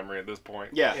muscle memory at this point.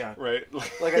 Yeah. Right.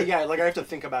 like I have to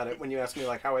think about it when you ask me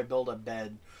like how I build a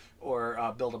bed.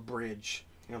 Or build a bridge.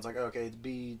 You know, it's like, okay, it's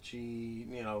B, G,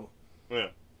 you know. Yeah.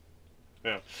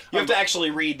 You have to actually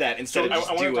read that instead of just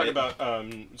do it. I want to talk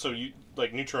about, so you,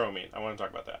 like, neutroamine. I want to talk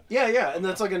about that. Yeah, and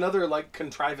that's like another, like,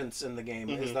 contrivance in the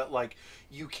game, is that, like,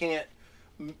 you can't,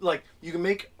 like, you can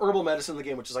make herbal medicine in the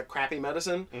game, which is, like, crappy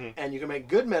medicine, and you can make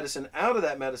good medicine out of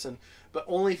that medicine, but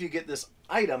only if you get this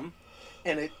item,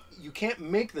 and you can't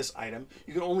make this item.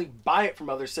 You can only buy it from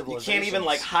other civilizations. You can't even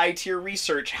like high tier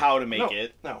research how to make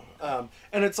it. No.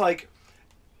 And it's like,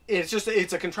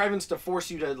 it's a contrivance to force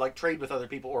you to like trade with other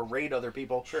people or raid other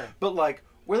people. Sure. But like,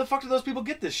 where the fuck do those people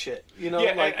get this shit? You know?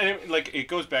 Yeah, like, and like it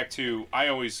goes back to I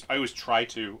always try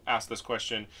to ask this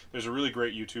question. There's a really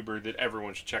great YouTuber that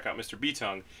everyone should check out, Mr.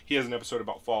 B-Tongue. He has an episode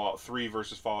about Fallout 3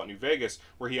 versus Fallout New Vegas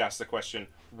where he asks the question,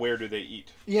 where do they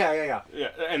eat? Yeah. Yeah,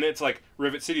 and it's like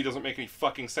Rivet City doesn't make any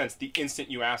fucking sense the instant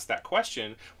you ask that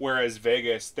question, whereas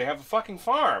Vegas, they have a fucking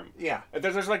farm. Yeah.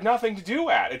 There's like nothing to do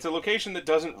at. It's a location that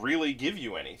doesn't really give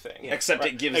you anything. Yeah. Except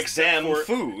it gives them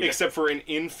food. Except for an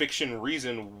in-fiction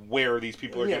reason where these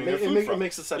people are getting their food from. It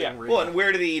makes the setting real. Well, and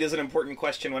where do they eat is an important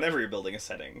question whenever you're building a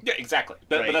setting. Yeah, exactly.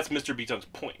 But that's Mr. Beatung's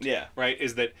point. Yeah. Right?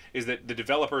 Is that the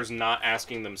developers not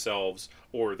asking themselves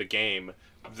or the game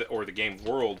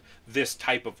world this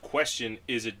type of question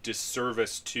is a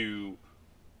disservice to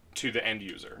the end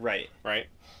user. Right. Right?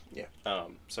 Yeah.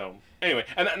 So anyway,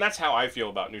 and that's how I feel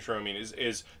about Neutromine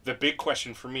is the big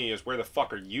question for me is where the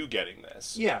fuck are you getting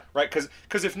this? Yeah. Right?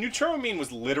 Because if Neutromine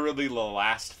was literally the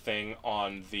last thing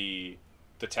on the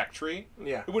tech tree,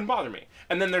 yeah, it wouldn't bother me.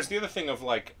 And then there's the other thing of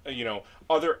like, you know,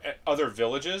 other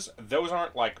villages, those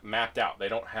aren't like mapped out. They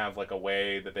don't have like a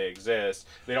way that they exist.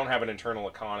 They don't have an internal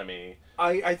economy.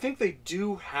 I think they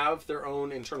do have their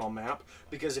own internal map,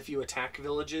 because if you attack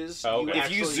villages,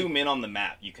 if you zoom in on the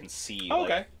map, you can see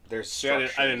like, there's structures.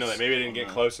 I didn't know that. Maybe I didn't get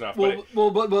close enough. But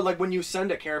like when you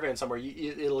send a caravan somewhere,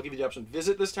 it'll give you the option: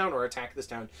 visit this town or attack this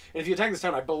town. And if you attack this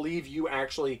town, I believe you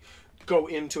actually go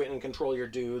into it and control your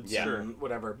dudes and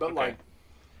whatever. But like,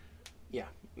 yeah,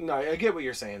 no, I get what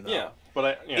you're saying though. Yeah,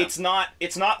 but it's not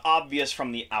obvious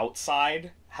from the outside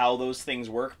how those things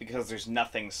work, because there's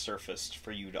nothing surfaced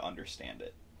for you to understand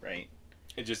it, right?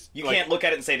 It just you can't look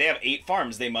at it and say they have 8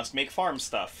 farms, they must make farm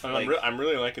stuff. I'm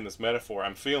really liking this metaphor.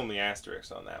 I'm feeling the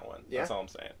asterisk on that one. That's all I'm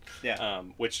saying. Yeah.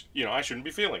 Which I shouldn't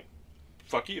be feeling.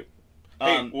 Fuck you.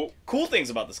 Cool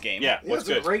things about this game. Yeah, it's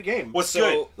a great game. What's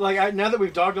good? Like, now that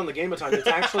we've dogged on the game a ton, it's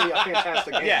actually a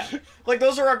fantastic game. Yeah, like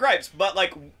those are our gripes. But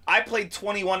like, I played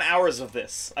 21 hours of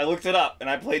this. I looked it up, and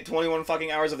I played 21 fucking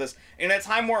hours of this in a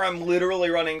time where I'm literally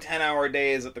running 10-hour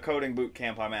days at the coding boot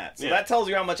camp I'm at. So that tells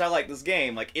you how much I like this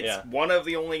game. Like, it's one of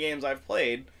the only games I've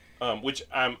played. Which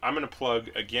I'm going to plug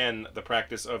again the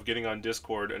practice of getting on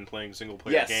Discord and playing single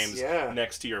player games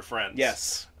next to your friends.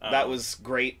 Yes, that was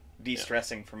great.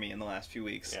 De-stressing for me in the last few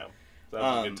weeks. Yeah, that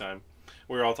was a good time.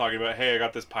 We were all talking about, hey, I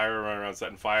got this pyro running around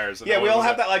setting fires. And we all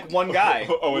have that like one guy.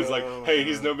 Always like, hey,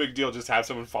 he's no big deal. Just have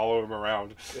someone follow him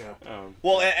around. Yeah.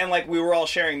 Well, and like we were all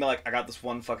sharing the like, I got this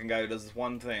one fucking guy who does this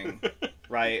one thing,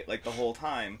 right? Like the whole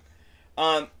time.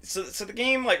 So the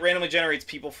game like randomly generates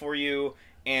people for you,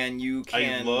 and you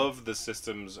can. I love the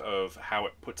systems of how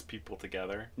it puts people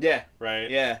together. Yeah.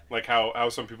 Right. Yeah. Like how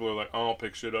some people are like, oh, I'll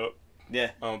pick shit up.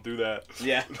 Yeah. I don't do that.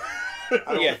 Yeah.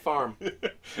 I don't farm.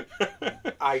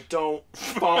 I don't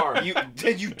farm. You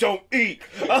don't eat.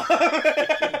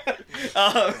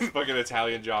 Fucking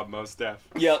Italian job, most def.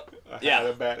 Yep. I had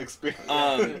a bad experience.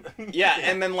 And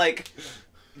then like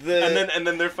and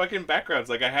then their fucking backgrounds.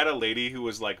 Like I had a lady who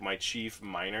was like my chief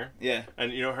miner. Yeah.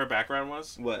 And you know what her background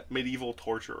was? What? Medieval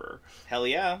torturer. Hell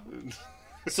yeah.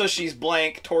 So she's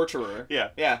blank torturer.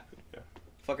 Yeah. Yeah.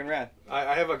 Fucking rad.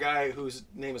 I have a guy whose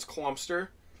name is Clomster.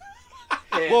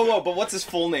 Whoa, but what's his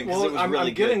full name? Well,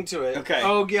 I'm getting to it. Okay.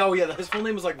 Oh yeah, his full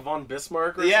name is like Von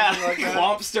Bismarck or something like that.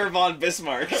 Clomster von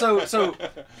Bismarck. So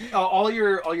all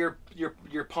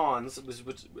your pawns,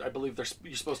 which I believe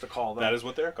you're supposed to call them. That is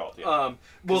what they're called. Yeah.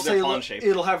 We'll say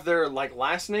it'll have their like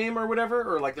last name or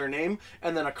whatever, or like their name,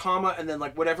 and then a comma, and then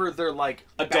like whatever their like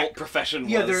adult profession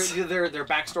was. Yeah, their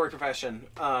backstory profession.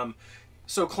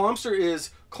 So Clomster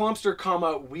is Clomster,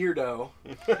 weirdo.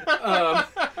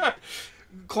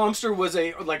 Clomster was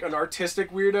an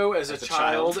artistic weirdo as a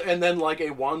child, and then like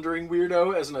a wandering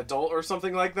weirdo as an adult or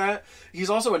something like that. He's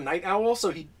also a night owl,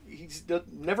 so he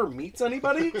never meets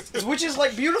anybody, which is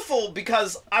like beautiful,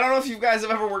 because I don't know if you guys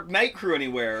have ever worked night crew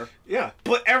anywhere. Yeah,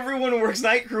 but everyone who works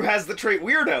night crew has the trait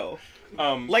weirdo.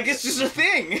 Like it's just a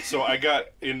thing. So I got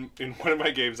in one of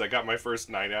my games, I got my first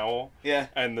night owl. Yeah,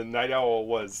 and the night owl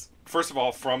was, first of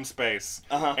all, from space,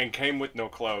 and came with no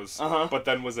clothes, but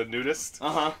then was a nudist.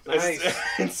 Nice.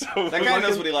 And so that guy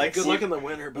knows what he likes. Good luck in the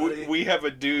winter, buddy. We have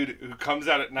a dude who comes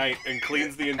out at night and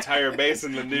cleans the entire base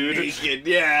in the nude. Naked,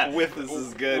 yeah. This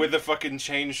is good. With a fucking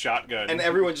chain shotgun. And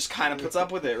everyone just kind of puts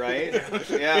up with it, right?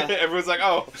 Yeah. Everyone's like,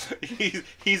 oh,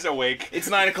 he's awake. It's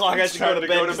 9 o'clock, I should go to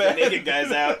bed. The naked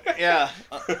guy's out. Yeah.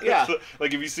 Yeah.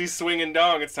 Like if you see swinging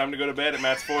dong, it's time to go to bed at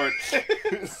Matt's Fort.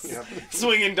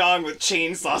 Swinging dong with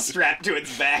chainsaw strapped to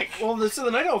its back. Well, so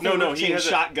the night owl. No, he has a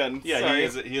shotgun. Yeah, sorry.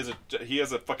 he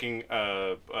has a fucking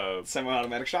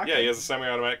semi-automatic shotgun. Yeah, he has a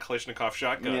semi-automatic Kalashnikov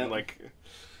shotgun. Yeah. Like,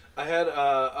 I had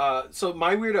so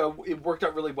my weirdo, it worked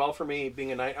out really well for me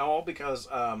being a night owl, because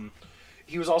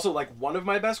he was also like one of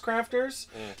my best crafters.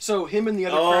 So him and the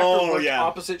other crafter worked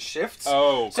opposite shifts.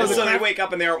 Oh, cool. So they wake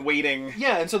up and they aren't waiting.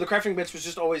 Yeah, and so the crafting bench was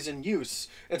just always in use.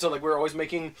 And so like we're always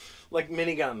making like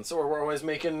miniguns, or we're always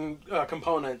making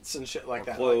components and shit like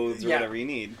that. Clothes or whatever you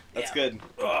need. That's good.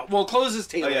 Well, clothes is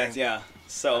tailoring. Oh, yeah.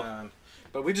 So,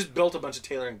 but we just built a bunch of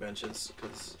tailoring benches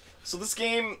because. So this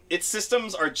game, its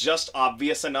systems are just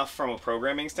obvious enough from a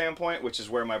programming standpoint, which is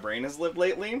where my brain has lived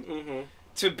lately.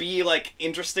 To be like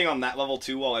interesting on that level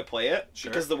too while I play it,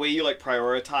 because the way you like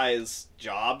prioritize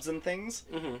jobs and things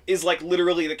is like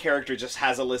literally the character just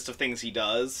has a list of things he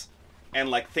does, and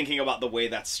like thinking about the way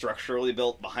that's structurally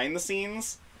built behind the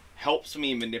scenes helps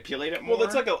me manipulate it more. Well,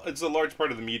 that's like it's a large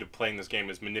part of the meat of playing this game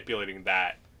is manipulating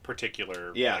that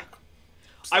particular like,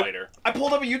 slider. I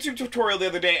pulled up a YouTube tutorial the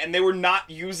other day, and they were not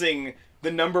using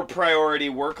the number priority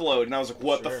workload, and I was like,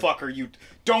 what the fuck are you...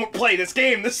 Don't play this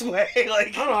game this way! Like,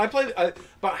 I don't know, I played...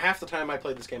 about half the time I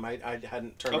played this game, I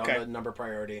hadn't turned on the number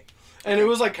priority. And it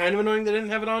was, like, kind of annoying they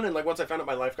didn't have it on, and, like, once I found out,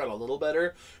 my life got a little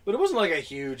better. But it wasn't, like, a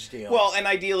huge deal. Well, and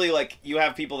ideally, like, you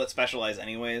have people that specialize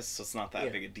anyways, so it's not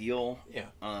that big a deal. Yeah.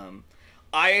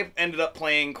 I ended up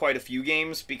playing quite a few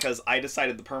games because I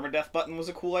decided the permadeath button was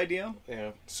a cool idea.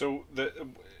 Yeah. So,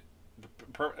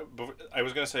 I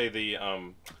was going to say the...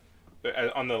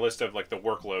 on the list of like the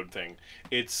workload thing,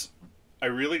 I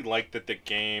really liked that the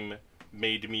game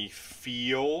made me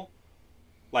feel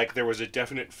like there was a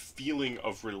definite feeling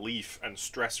of relief and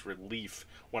stress relief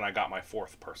when I got my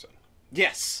fourth person.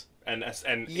 Yes. And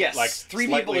yes, like 3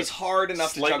 people is hard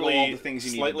enough to juggle all the things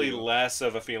you need to do. Slightly less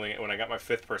of a feeling when I got my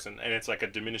fifth person, and it's like a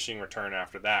diminishing return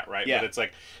after that, right? Yeah. But it's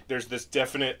like there's this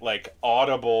definite like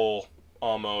audible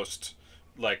almost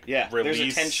like release. There's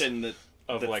a tension that's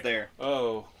like there.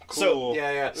 Oh. So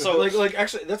Cool. So like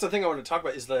actually, that's the thing I want to talk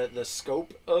about is the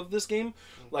scope of this game.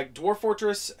 Like Dwarf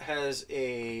Fortress has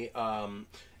a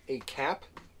cap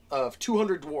of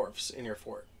 200 dwarves in your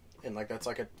fort, and like that's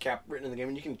like a cap written in the game,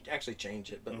 and you can actually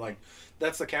change it, but like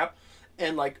that's the cap.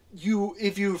 And like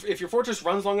if your fortress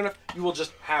runs long enough, you will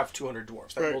just have 200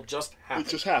 dwarves. That will just happen. It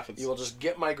just happens. You will just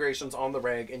get migrations on the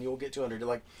reg, and you will get 200.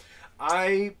 Like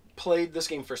I played this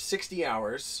game for 60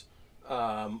 hours,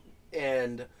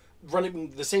 and running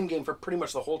the same game for pretty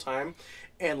much the whole time,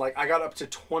 and like I got up to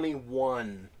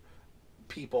 21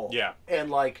 people. Yeah. And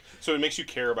like so it makes you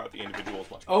care about the individuals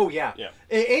much. Oh yeah. Yeah.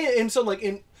 And so like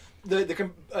in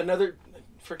another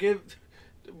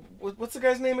what's the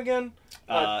guy's name again?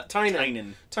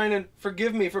 Tynan. Tynan,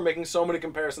 forgive me for making so many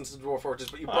comparisons to Dwarf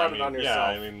Fortress, but you brought it on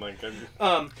yourself. Yeah, I mean like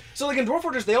so like in Dwarf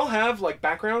Fortress they all have like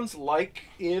backgrounds like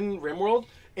in Rimworld.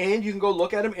 And you can go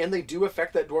look at them, and they do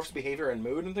affect that dwarf's behavior and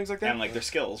mood and things like that. And, like, their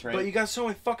skills, right? But you got so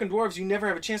many fucking dwarves, you never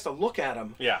have a chance to look at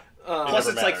them. Yeah. Plus,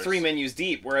 it's like 3 menus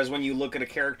deep, whereas when you look at a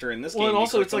character in this game, and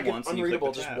also you it's like an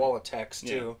unreadable just wall of text,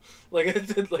 too.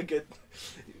 Yeah.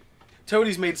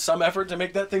 Toadie's made some effort to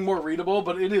make that thing more readable,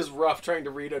 but it is rough trying to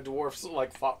read a dwarf's,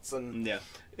 like, thoughts and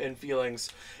feelings.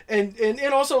 And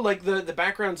also, like, the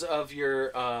backgrounds of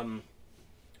your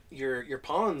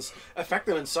pawns affect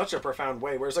them in such a profound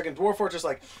way. Whereas like in Dwarf Fortress,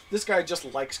 like this guy just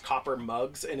likes copper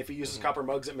mugs, and if he uses copper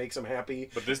mugs, it makes him happy.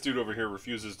 But this dude over here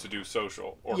refuses to do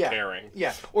social or caring.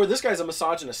 Yeah. Or this guy's a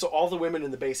misogynist, so all the women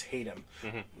in the base hate him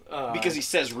because he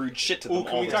says rude shit to them.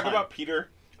 Can we talk about Peter?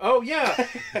 Oh yeah,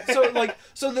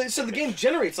 so the game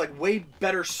generates like way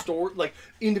better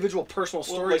individual personal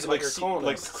stories about your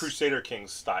colonists, like Crusader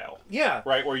Kings style. Yeah,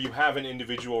 right, where you have an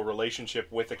individual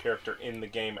relationship with a character in the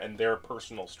game and their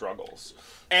personal struggles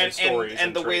and stories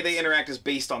and the way they interact is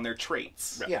based on their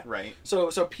traits. Yeah, right. So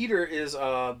Peter is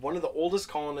one of the oldest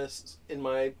colonists in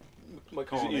my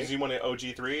colony. Is he one of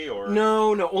OG3 or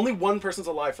no? Only one person's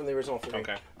alive from the original 3.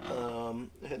 Okay.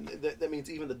 And that means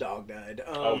even the dog died.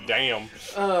 Oh damn.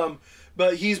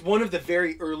 But he's one of the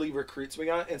very early recruits we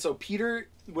got, and so Peter,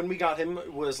 when we got him,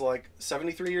 was like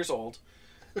 73 years old.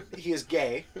 He is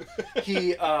gay.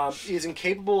 He is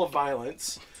incapable of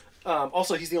violence.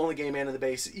 Also, he's the only gay man in the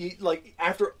base.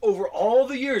 After over all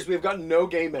the years, we have gotten no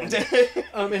gay men.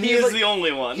 And he is the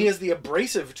only one. He has the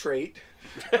abrasive trait.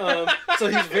 So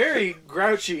he's very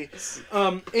grouchy,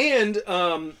 and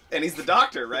he's the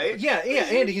doctor, right? Yeah,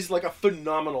 and he's like a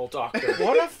phenomenal doctor.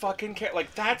 What a fucking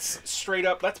like that's straight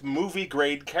up, that's movie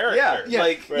grade character. Yeah,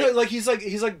 like he's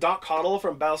like Doc Coddle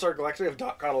from Battlestar Galactica if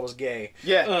Doc Coddle was gay.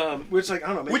 Yeah, which like I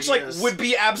don't know, maybe which like would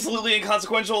be absolutely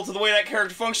inconsequential to the way that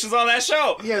character functions on that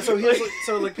show. Yeah, so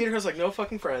Peter has like no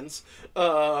fucking friends.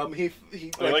 He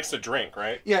likes to drink,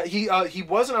 right? Yeah, he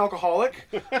was an alcoholic,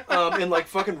 and like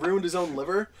fucking ruined his own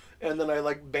liver, and then I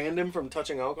like banned him from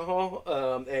touching alcohol.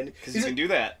 And because you can do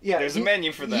that. Yeah, there's a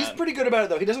menu for that. He's pretty good about it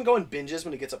though. He doesn't go in binges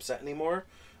when he gets upset anymore.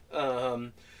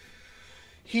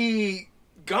 He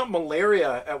got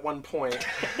malaria at one point.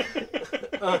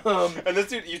 And this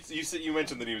dude, you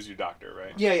mentioned that he was your doctor,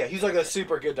 right? Yeah, he's like a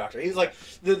super good doctor. He's like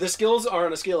the skills are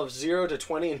on a scale of 0 to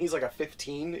 20, and he's like a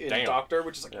 15 in doctor,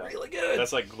 which is like really good.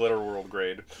 That's like Glitter World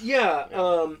grade.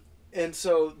 Yeah. And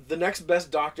so the next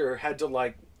best doctor had to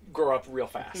like grow up real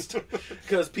fast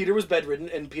because Peter was bedridden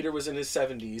and Peter was in his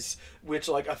 70s, which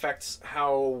like affects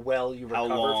how well you recover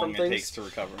how long from things. it takes to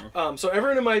recover. So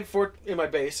everyone in my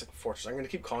base fortress, I'm going to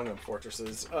keep calling them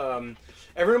fortresses.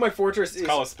 Everyone in my fortress is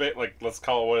let's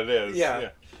call it what it is. Yeah.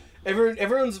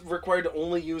 Everyone's required to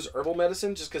only use herbal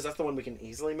medicine just because that's the one we can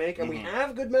easily make, and we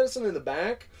have good medicine in the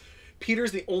back.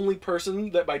 Peter's the only person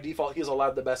that by default he's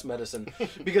allowed the best medicine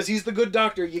because he's the good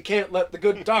doctor. You can't let the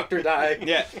good doctor die.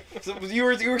 Yeah. So you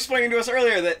were explaining to us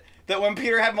earlier that when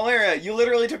Peter had malaria, you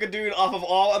literally took a dude off of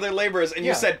all other laborers and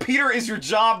you said, Peter is your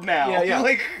job now. Yeah.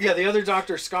 Like, the other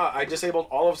doctor, Scott, I disabled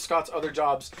all of Scott's other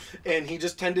jobs, and he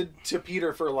just tended to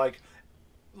Peter for like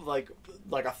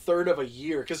a third of a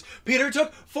year because Peter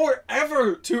took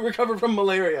forever to recover from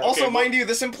malaria. Also, mind you,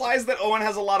 this implies that Owen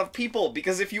has a lot of people,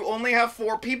 because if you only have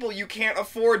 4 people, you can't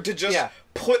afford to just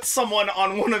put someone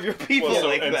on one of your people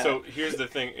that. So here's the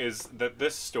thing: is that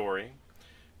this story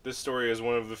is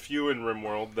one of the few in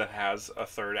Rimworld that has a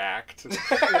third act.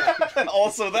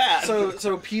 Also that.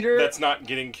 So Peter, that's not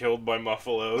getting killed by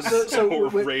buffaloes or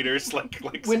raiders like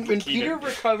when Peter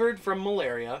recovered from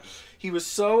malaria, he was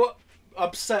so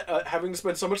upset having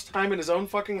spent so much time in his own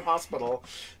fucking hospital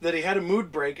that he had a mood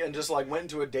break and just like went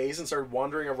into a daze and started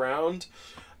wandering around,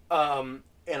 and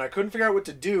I couldn't figure out what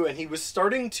to do, and he was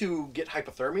starting to get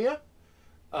hypothermia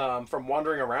from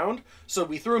wandering around, so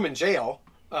we threw him in jail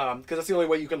because that's the only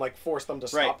way you can like force them to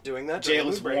stop doing that. Jail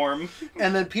is warm.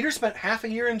 And then Peter spent half a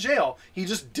year in jail. He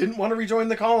just didn't want to rejoin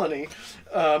the colony,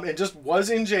 and just was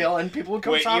in jail, and people would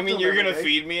come talk to him. Wait, you mean you're gonna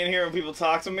feed me in here when people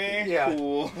talk to me? Yeah.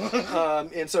 Cool.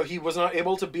 And so he was not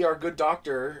able to be our good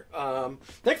doctor.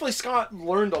 Thankfully, Scott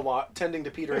learned a lot tending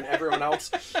to Peter and everyone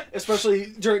else, especially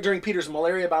during Peter's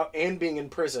malaria bout and being in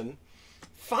prison.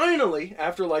 Finally,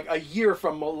 after like a year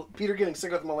from Peter getting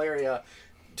sick with malaria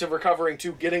to recovering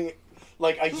to getting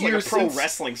like a year like a pro since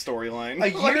wrestling storyline. A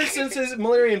year since his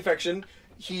malaria infection,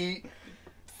 he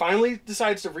finally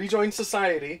decides to rejoin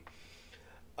society,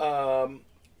 and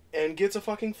gets a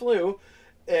fucking flu,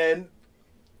 and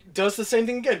does the same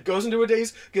thing again. Goes into a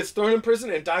daze, gets thrown in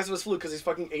prison, and dies of his flu because he's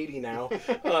fucking 80 now.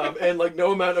 And like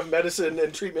no amount of medicine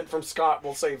and treatment from Scott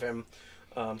will save him.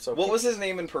 So what was his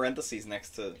name in parentheses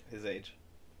next to his age?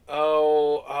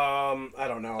 I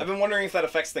don't know. I've been wondering if that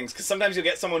affects things, because sometimes you'll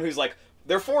get someone who's like,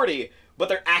 they're 40, but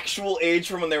their actual age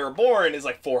from when they were born is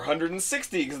like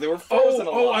 460 because they were frozen a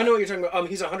lot. I know what you're talking about.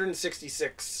 He's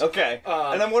 166. Okay.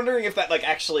 And I'm wondering if that like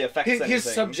actually affects anything. His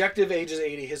subjective age is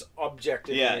 80. His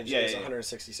objective age is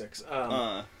 166. And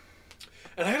I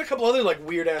had a couple other like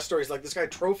weird ass stories. Like this guy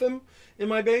Trophim in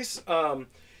my base.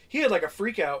 He had like a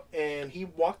freak out, and he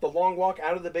walked the long walk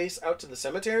out of the base out to the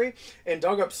cemetery and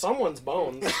dug up someone's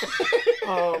bones.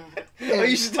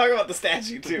 You should talk about the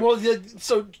statue too. Well,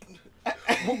 so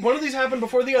one of these happened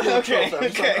before the other. Okay. So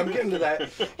I'm getting to that.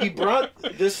 He brought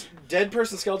this dead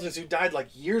person skeleton who died like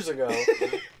years ago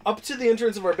up to the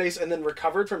entrance of our base, and then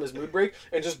recovered from his mood break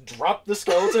and just dropped the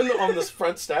skeleton on the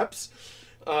front steps.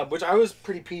 Which I was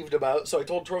pretty peeved about, so I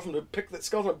told Trophim to pick that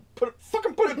skeleton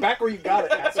and put it back where you got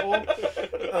it, asshole.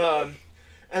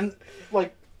 And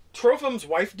like Trophim's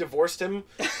wife divorced him.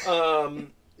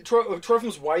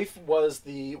 Trophim's wife was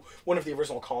one of the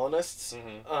original colonists.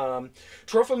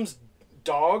 Trophim's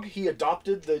dog,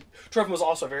 Trophim was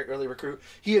also a very early recruit.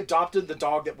 He adopted the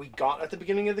dog that we got at the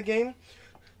beginning of the game.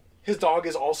 His dog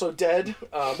is also dead.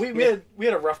 We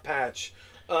had a rough patch.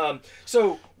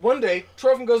 So one day,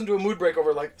 Trophim goes into a mood break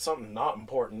over like something not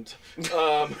important,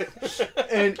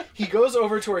 and he goes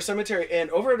over to our cemetery. And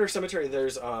over at our cemetery,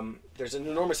 there's an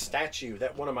enormous statue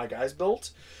that one of my guys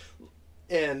built.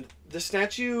 And the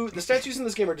statues in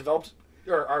this game are developed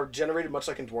or are generated much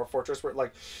like in Dwarf Fortress, where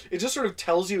like it just sort of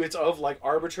tells you it's of like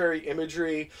arbitrary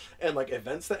imagery and like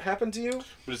events that happen to you.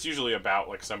 But it's usually about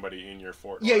like somebody in your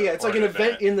fort. Yeah, it's like an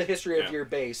event in the history of your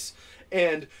base.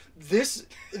 And the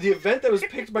event that was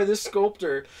picked by this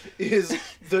sculptor is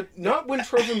not when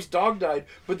Trophim's dog died,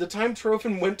 but the time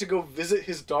Trophim went to go visit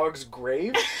his dog's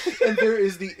grave, and there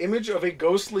is the image of a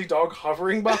ghostly dog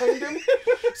hovering behind him.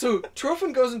 So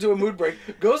Trophim goes into a mood break,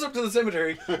 goes up to the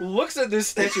cemetery, looks at this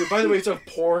statue. By the way, it's of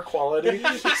poor quality.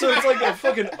 So it's like a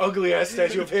fucking ugly ass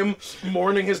statue of him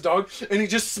mourning his dog, and he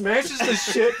just smashes the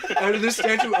shit out of this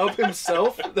statue of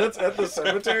himself that's at the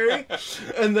cemetery,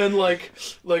 and then like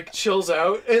chills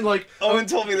out and like. Owen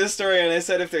told me this story, and I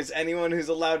said if there's anyone who's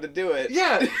allowed to do it,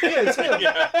 Yeah, it's him.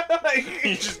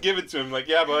 You just give it to him, like,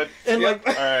 yeah, bud. And like,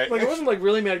 all right. like I wasn't like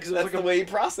really mad because it was that's like the way he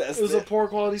processed it was a poor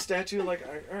quality statue. Like,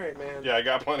 all right, man. Yeah, I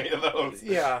got plenty of those.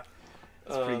 Yeah.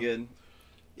 That's pretty good.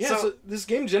 Yeah, so this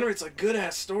game generates like good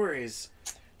ass stories.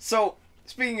 So,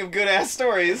 speaking of good ass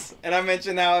stories, and I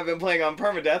mentioned how I've been playing on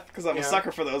permadeath because I'm a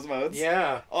sucker for those modes.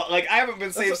 Yeah. Like, I haven't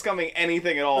been save scumming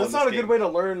anything at all. That's not a good way to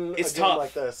learn it's a game tough.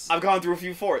 like this. I've gone through a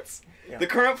few forts. Yeah. The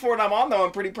current fort I'm on, though,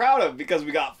 I'm pretty proud of because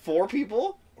we got 4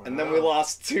 people, and then we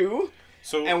lost 2,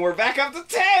 So and we're back up to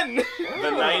 10!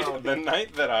 the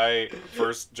night that I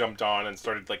first jumped on and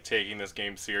started like taking this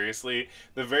game seriously,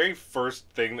 the very first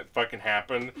thing that fucking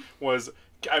happened was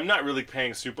I'm not really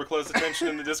paying super close attention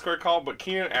in the Discord call, but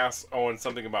Keenan asked Owen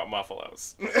something about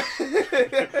Muffalos.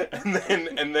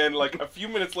 and then like a few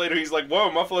minutes later he's like, "Whoa,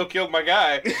 Muffalo killed my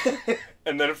guy."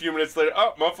 And then a few minutes later,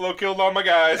 "Oh, Muffalo killed all my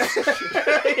guys."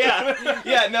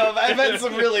 yeah, no, I've had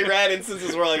some really rad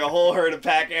instances where like a whole herd of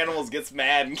pack animals gets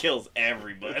mad and kills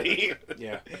everybody.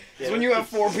 Yeah. So when you have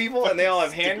 4 people and they all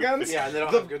have handguns, Yeah, and they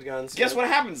don't have good guns. guess what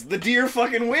happens? The deer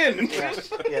fucking win. Yeah,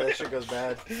 that shit goes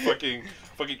bad. fucking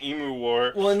emu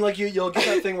war. Well, and like you'll get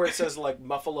that thing where it says like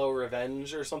Muffalo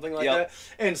Revenge or something like that,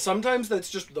 and sometimes that's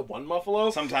just the one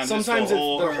Muffalo. Sometimes it's the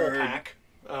whole their whole herd. pack.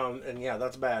 And yeah,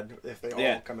 that's bad if they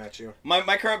all come at you.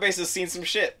 My current base has seen some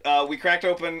shit. We cracked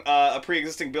open a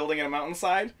pre-existing building in a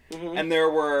mountainside, and there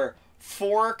were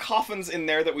 4 coffins in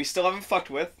there that we still haven't fucked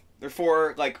with. They're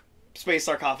 4 like space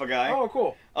sarcophagi. Oh,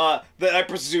 cool. That I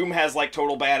presume has like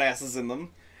total badasses in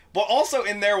them. But also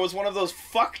in there was one of those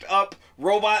fucked up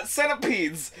robot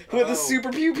centipedes with a super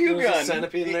pew pew There was a gun.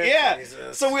 centipede in there? Yeah.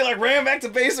 Jesus. So we like ran back to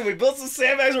base and we built some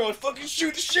sandbags and we're like, fucking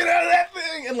shoot the shit out of that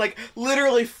thing, and like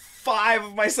literally 5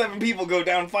 of my 7 people go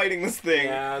down fighting this thing.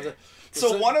 Yeah.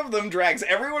 So one of them drags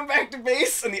everyone back to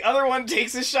base, and the other one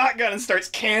takes his shotgun and starts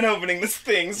can opening this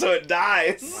thing so it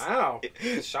dies. Wow.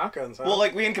 Shotguns, huh? Well,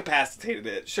 like, we incapacitated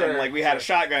it. Sure. And, like, we had a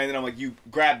shotgun, and then I'm like, you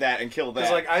grab that and kill that.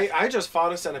 Because, like, I just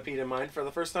fought a centipede in mine for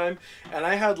the first time, and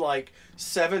I had, like,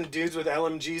 7 dudes with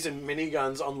LMGs and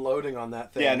miniguns unloading on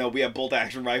that thing. Yeah, no, we have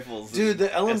bolt-action rifles. Dude, the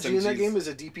LMG in that SMGs. game is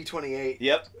a DP-28.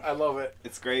 Yep. I love it.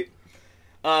 It's great.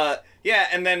 Yeah,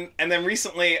 and then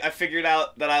recently I figured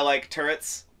out that I like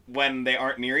turrets when they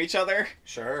aren't near each other.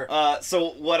 Sure.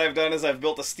 So what I've done is I've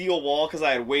built a steel wall because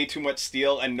I had way too much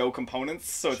steel and no components,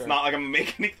 so it's not like I'm gonna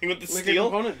make anything with the Make steel. a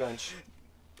component bench.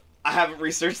 I haven't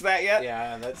researched that yet.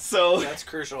 Yeah, that's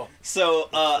crucial. So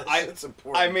That's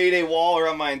important. I made a wall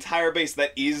around my entire base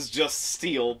that is just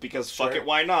steel because fuck it,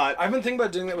 why not? I've been thinking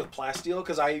about doing that with plasteel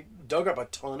because I dug up a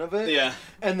ton of it. Yeah.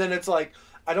 And then it's like,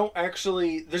 I don't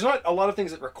actually... There's not a lot of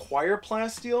things that require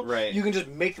plasteel. Right. You can just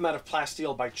make them out of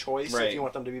plasteel by choice Right. if you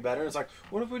want them to be better. It's like,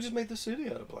 what if we just make the city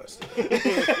out of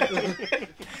plasteel?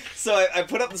 So I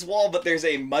put up this wall, but there's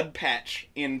a mud patch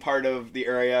in part of the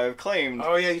area I've claimed.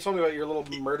 Oh, yeah, you told me about your little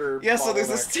murder... Yeah, so bottle there's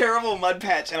this there. terrible mud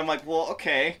patch, and I'm like, well,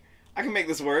 okay, I can make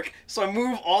this work. So I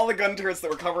move all the gun turrets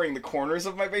that were covering the corners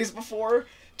of my base before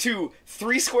to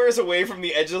 3 squares away from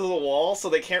the edges of the wall, so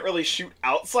they can't really shoot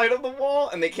outside of the wall,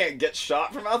 and they can't get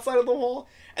shot from outside of the wall.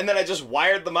 And then I just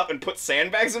wired them up and put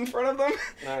sandbags in front of them.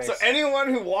 Nice. So anyone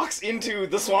who walks into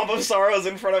the Swamp of Sorrows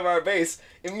in front of our base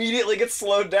immediately gets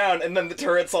slowed down, and then the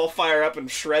turrets all fire up and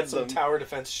shred them. Tower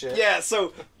defense shit. Yeah,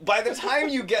 so by the time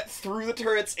you get through the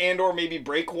turrets and or maybe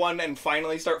break one and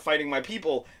finally start fighting my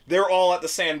people, they're all at the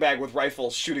sandbag with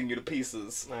rifles shooting you to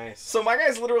pieces. Nice. So my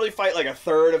guys literally fight like a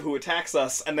third of who attacks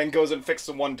us and then goes and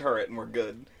fixes one turret and we're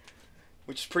good.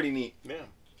 Which is pretty neat. Yeah.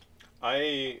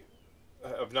 I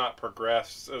have not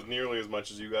progressed as nearly as much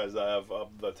as you guys have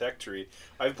up the tech tree.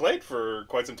 I've played for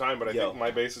quite some time, but I think my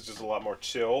base is just a lot more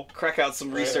chill. Crack out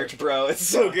some research, bro. It's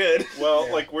so good.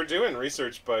 Well, like, we're doing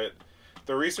research, but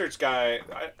the research guy...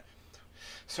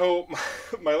 So,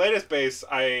 my latest base,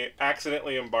 I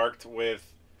accidentally embarked with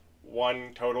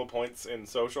 1 total points in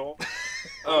social.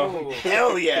 Oh,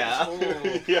 hell yeah.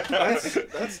 Yeah.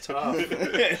 That's tough.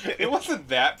 It wasn't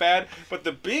that bad, but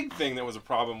the big thing that was a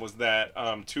problem was that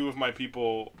 2 of my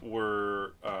people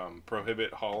were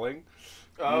prohibit hauling.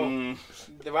 Oh,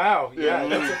 wow! Yeah,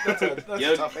 that's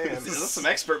a tough hand. This is some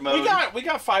expert mode. We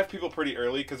got 5 people pretty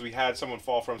early because we had someone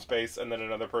fall from space and then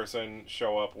another person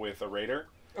show up with a raider.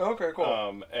 Okay,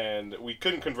 cool. And we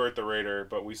couldn't convert the raider,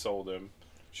 but we sold him.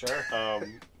 Sure.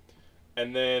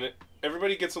 And then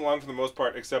everybody gets along for the most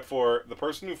part, except for the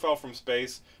person who fell from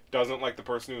space doesn't like the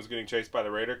person who was getting chased by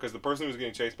the raider, because the person who was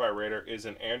getting chased by a raider is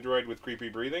an android with creepy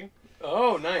breathing.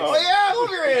 Oh, nice. Oh yeah, I love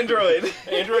your android.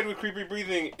 Android with creepy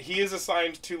breathing. He is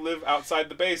assigned to live outside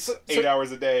the base 8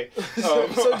 hours a day, so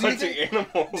hunting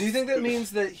animals. Do you think that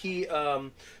means that he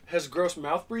has gross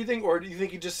mouth breathing, or do you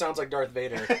think he just sounds like Darth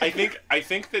Vader? I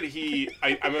think that he.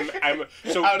 I'm.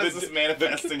 So how does this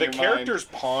manifest in the your character's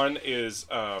pawn is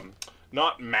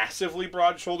not massively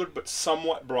broad-shouldered, but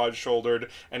somewhat broad-shouldered,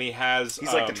 and he has.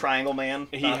 He's like the Triangle Man.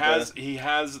 He has the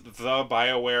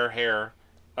BioWare hair.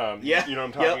 Yeah. You know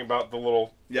what I'm talking about? The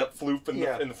little floop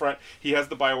in the front. He has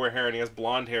the BioWare hair, and he has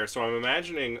blonde hair, so I'm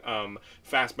imagining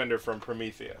Fassbender from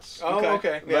Prometheus. Oh,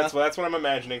 okay. That's what I'm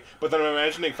imagining. But then I'm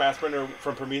imagining Fassbender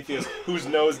from Prometheus, whose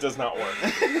nose does not work.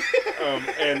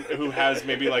 And who has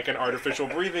maybe like an artificial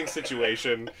breathing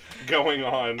situation going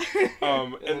on.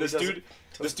 And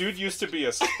this dude used to be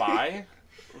a spy.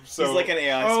 So, he's like an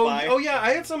AI spy. Oh yeah,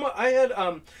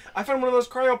 I found one of those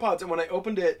cryopods, and when I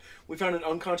opened it, we found an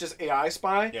unconscious AI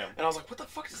spy. Yeah. And I was like, what the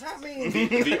fuck does that mean?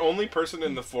 The only person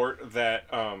in the fort that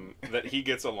he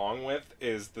gets along with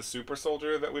is the super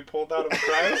soldier that we pulled out of the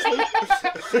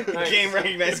cryo. Nice. Game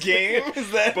recognized game.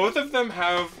 Is that? Both of them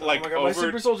have like oh my God, my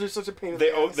super soldier is such a pain in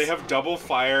the ass. They have double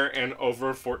fire and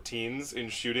over 14s in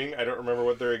shooting. I don't remember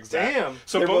what their exact. Damn.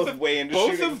 So they're both way into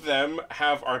both shooting. of them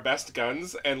have our best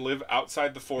guns and live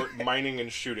outside the fort mining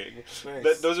and shooting.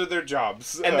 Nice. Those are their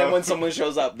jobs. And then when someone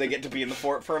shows up, they get to be in the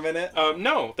fort for a minute.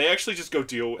 No, they actually just go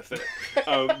deal with it.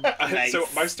 Nice. So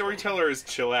my storyteller is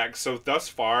chillax. So thus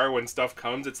far, when stuff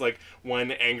comes, it's like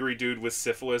one angry dude with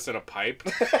syphilis and a pipe,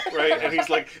 right? And he's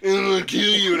like, "I'll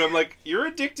kill you," and I'm like, "You're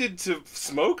addicted to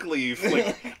smoke leaf.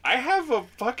 Like, I have a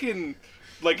fucking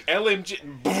like LMG."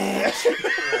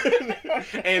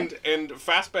 and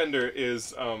Fassbender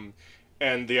is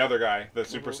and the other guy, the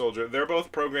super soldier, they're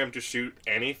both programmed to shoot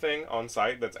anything on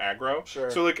sight that's aggro.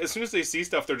 Sure. So like as soon as they see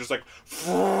stuff, they're just like,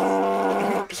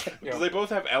 They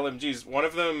both have LMGs. One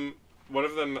of them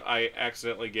I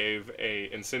accidentally gave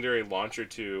a incendiary launcher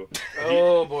to.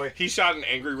 Oh boy. He shot an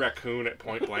angry raccoon at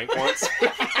point blank once.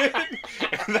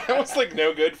 And that was like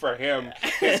no good for him.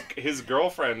 His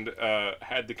girlfriend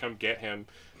had to come get him,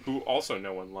 who also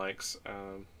no one likes.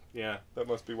 Yeah, that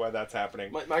must be why that's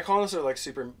happening. My colonists are like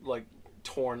super like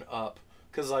torn up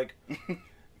because like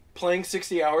playing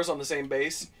 60 hours on the same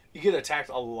base, you get attacked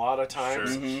a lot of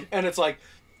times. Sure. And it's like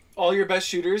all your best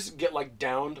shooters get like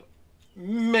downed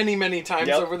many times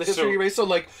over the history of your base. So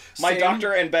like my Sam,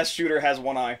 doctor and best shooter has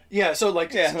one eye. Yeah, so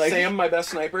like Sam, my best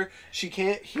sniper, she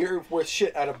can't hear worth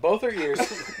shit out of both her ears.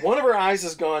 One of her eyes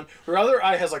is gone. Her other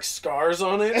eye has like scars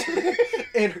on it,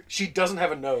 and she doesn't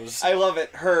have a nose. I love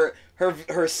it. Her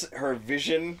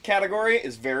vision category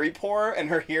is very poor, and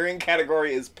her hearing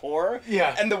category is poor.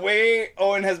 Yeah. And the way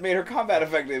Owen has made her combat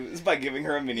effective is by giving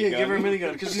her a minigun. Yeah, give her a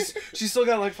minigun because she's still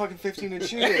got like fucking 15-inch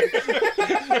shooting,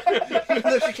 even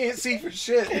though she can't see for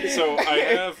shit. So I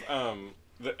have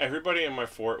everybody in my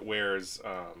fort wears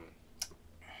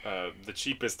the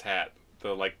cheapest hat,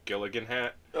 the like Gilligan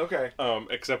hat. Okay.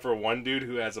 Except for one dude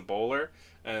who has a bowler,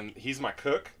 and he's my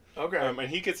cook. Okay. And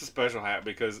he gets a special hat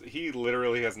because he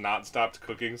literally has not stopped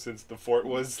cooking since the fort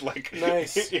was like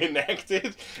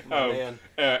enacted. Man.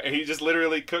 And he just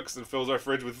literally cooks and fills our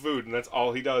fridge with food, and that's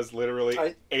all he does. Literally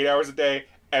 8 hours a day,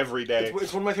 every day.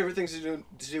 It's one of my favorite things to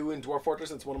do in Dwarf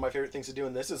Fortress. It's one of my favorite things to do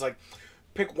in this is like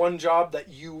pick one job that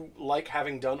you like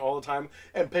having done all the time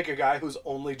and pick a guy whose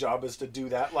only job is to do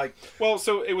that. Like, well,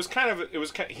 so he was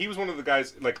one of the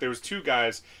guys, like there's two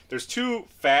two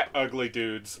fat ugly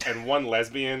dudes and one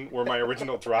lesbian were my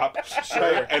original drop. Sure.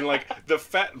 Right? And like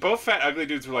both fat ugly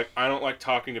dudes were like, I don't like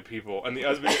talking to people, and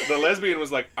the lesbian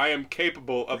was like, I am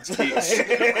capable of speech.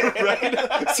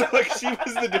 Right? So like she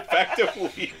was the de facto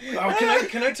lead. Oh,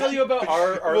 can I tell you about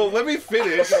our Well, let me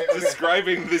finish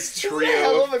describing this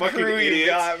trio of fucking idiots.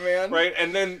 Got, man. Right,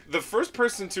 and then the first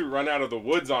person to run out of the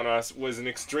woods on us was an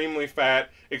extremely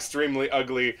fat, extremely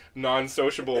ugly,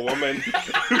 non-sociable woman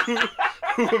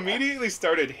who immediately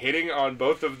started hitting on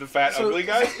both of the fat, ugly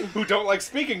guys who don't like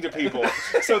speaking to people.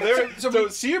 So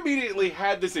she immediately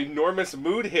had this enormous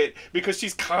mood hit because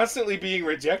she's constantly being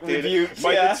rejected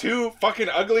by the two fucking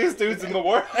ugliest dudes in the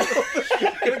world.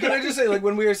 Can I just say, like,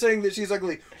 when we were saying that she's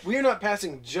ugly, we are not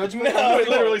passing judgment. No, it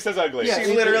literally says ugly. Yeah,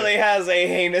 She literally has a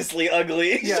heinously ugly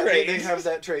trait. They have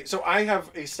that trait. So I have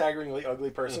a staggeringly ugly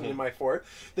person in my fort.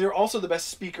 They're also the best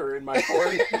speaker in my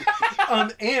fort.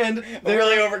 And they're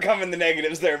really overcoming the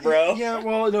negatives there, bro. Yeah,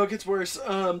 well, no, it gets worse.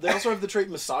 They also have the trait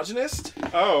misogynist.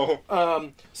 Oh.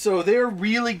 So they're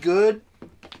really good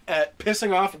at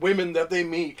pissing off women that they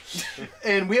meet.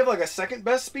 And we have like a second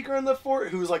best speaker in the fort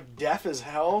who's like deaf as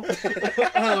hell.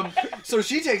 So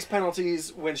she takes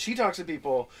penalties when she talks to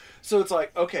people. So it's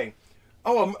like, okay,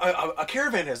 oh, a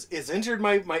caravan has entered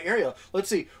my area. Let's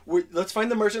see. Let's find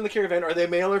the merchant in the caravan. Are they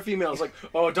male or female? It's like,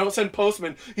 oh, don't send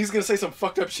Postman. He's going to say some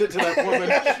fucked up shit to that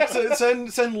woman.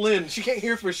 Send Lynn. She can't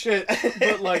hear for shit.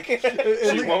 But, like...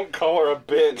 She won't call her a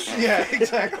bitch. Yeah,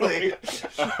 exactly.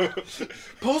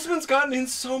 Postman's gotten in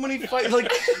so many fights.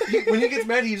 Like, when he gets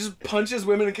mad, he just punches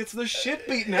women and gets the shit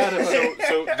beaten out of him.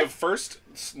 So the first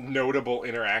notable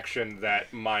interaction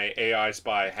that my AI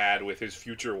spy had with his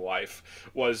future wife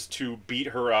was to beat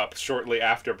her up shortly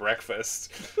after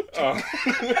breakfast.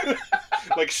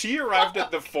 Like, she arrived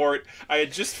at the fort. I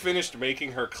had just finished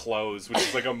making her clothes, which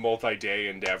is like a multi-day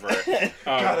endeavor.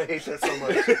 God, I hate that so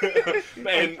much.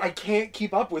 And I can't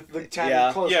keep up with the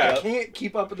tattered clothes. Yeah. I can't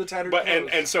keep up with the tattered clothes.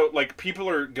 And so, like, people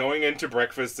are going into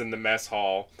breakfast in the mess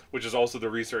hall, which is also the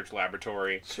research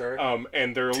laboratory. Sure.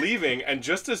 And they're leaving, and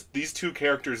just as these two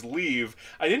characters leave,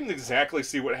 I didn't exactly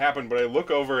see what happened, but I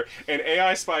look over, and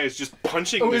AI Spy is just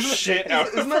punching the shit out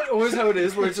of Isn't that always how it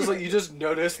is, where it's just like, you just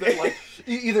notice that, like,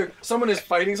 either someone is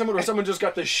fighting someone, or someone just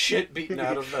got the shit beaten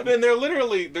out of them. And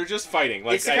they're just fighting.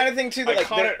 Like, it's the kind of thing, too, that, I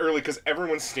caught it early, because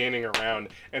everyone's standing around,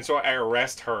 and so I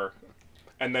arrest her.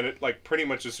 And then, pretty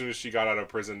much as soon as she got out of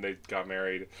prison, they got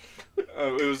married.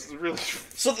 It was really...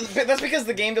 So that's because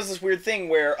the game does this weird thing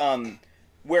where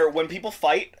when people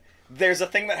fight, there's a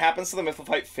thing that happens to them if the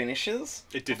fight finishes.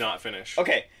 It did not finish.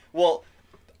 Okay, well,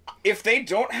 if they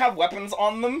don't have weapons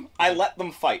on them, I let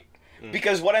them fight.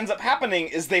 Because what ends up happening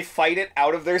is they fight it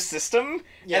out of their system,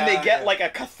 and they get, like, a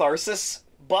catharsis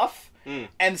buff,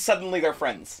 and suddenly they're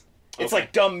friends. It's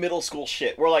like dumb middle school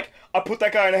shit. We're like, I put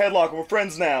that guy in a headlock and we're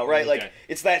friends now, right? Okay. Like,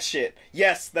 it's that shit.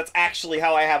 Yes, that's actually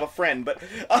how I have a friend, but,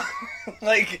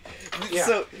 like,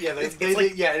 so... Yeah,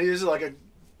 it is like a...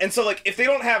 And so, like, if they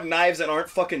don't have knives and aren't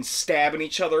fucking stabbing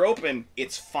each other open,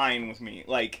 it's fine with me.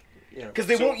 Like, because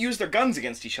they won't use their guns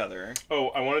against each other. Oh,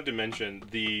 I wanted to mention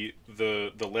the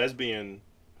lesbian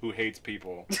who hates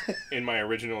people in my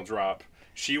original drop.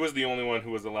 She was the only one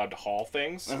who was allowed to haul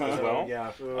things as well.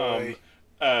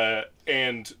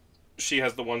 And she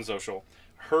has the one social.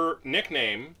 Her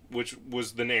nickname, which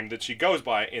was the name that she goes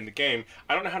by in the game,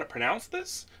 I don't know how to pronounce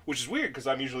this, which is weird because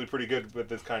I'm usually pretty good with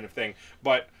this kind of thing.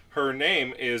 But her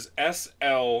name is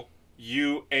Sluate.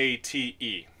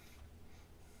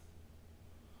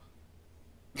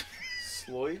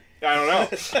 Sloyd? I don't know.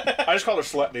 I just called her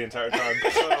slut the entire time.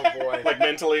 Oh boy. Like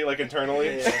mentally, like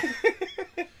internally. Yeah.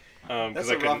 That's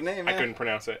a rough name, man. I couldn't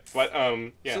pronounce it. But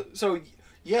yeah. So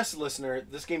yes, listener,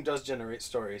 this game does generate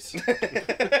stories. We've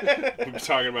been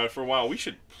talking about it for a while. We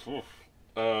should.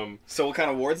 So what kind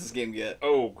of awards does this game get?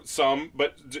 Oh, some.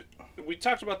 But we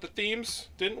talked about the themes,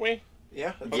 didn't we?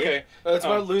 Yeah. Okay. It's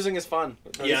about losing is fun.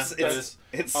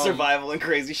 It's survival and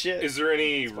crazy shit. Is there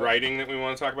any writing that we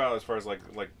want to talk about as far as like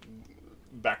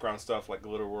background stuff like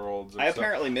glitter worlds? I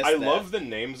apparently missed that. I love the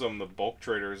names on the bulk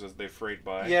traders as they freight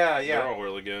by. Yeah. They're all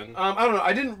really good. I don't know.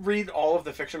 I didn't read all of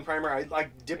the fiction primer. I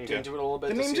dipped into it a little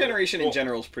bit. The name generation in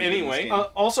general is pretty good in this game.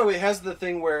 Also, it has the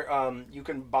thing where you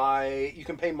can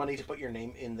pay money to put your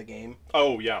name in the game.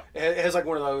 Oh yeah. It has like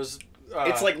one of those.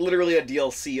 It's like literally a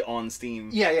DLC on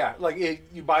Steam. Yeah. Like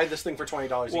you buy this thing for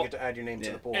 $20, you get to add your name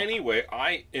to the pool. Anyway,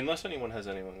 unless anyone has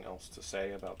anything else to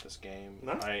say about this game,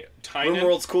 no.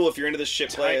 Rimworld's cool. If you're into this shit,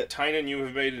 play it. Tynan, you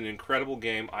have made an incredible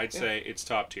game. I'd say it's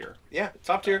top tier. Yeah,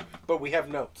 top tier. But we have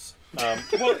notes.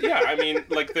 Well, yeah. I mean,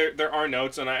 like there are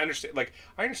notes, and I understand. Like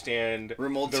I understand.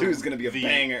 Rimworld 2 is going to be a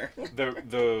banger.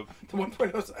 The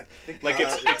 1.0. I think, like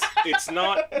it's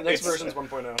not. The next version's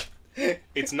 1.0.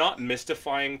 It's not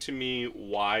mystifying to me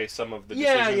why some of the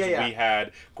decisions we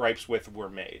had gripes with were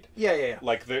made. Yeah.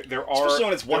 Like there are, especially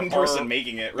when it's one person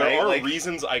making it, right? There are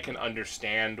reasons I can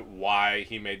understand why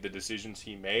he made the decisions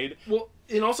he made. Well,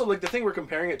 and also like the thing we're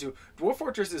comparing it to, Dwarf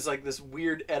Fortress is like this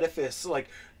weird edifice. Like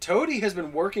Toady has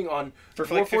been working on for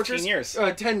Dwarf like 15 Fortress, years.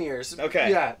 10 years. Okay.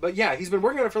 Yeah, but yeah, he's been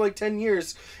working on it for like 10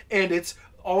 years, and it's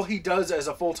all he does as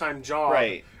a full-time job.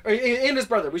 Right. And his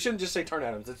brother. We shouldn't just say Turn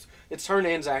Adams. It's Turn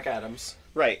and Zach Adams.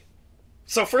 Right.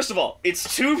 So first of all,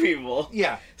 it's two people.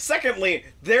 Yeah. Secondly,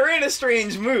 they're in a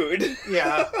strange mood.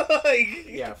 Yeah. Like...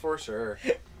 Yeah, for sure.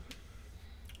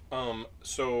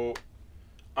 So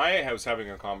I was having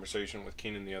a conversation with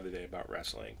Keenan the other day about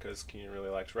wrestling, because Keenan really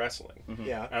likes wrestling. Mm-hmm.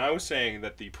 Yeah. And I was saying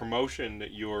that the promotion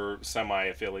that you're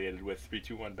semi-affiliated with,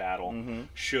 321 Battle,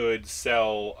 should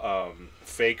sell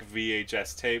fake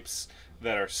VHS tapes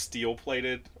that are steel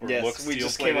plated or Yes, look steel we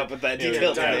just plated. came up with that You know,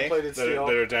 detail diamond today. plated steel.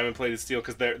 that are diamond plated steel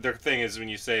because their thing is when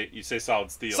you say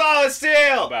solid steel Solid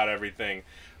steel! about everything.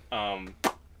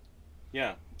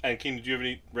 Yeah. And Keen, did you have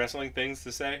any wrestling things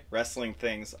to say? Wrestling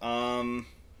things.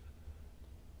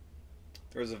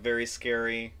 There was a very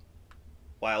scary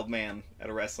wild man at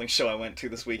a wrestling show I went to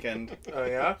this weekend. Oh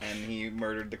yeah. And he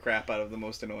murdered the crap out of the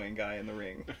most annoying guy in the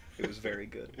ring. It was very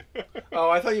good. Oh,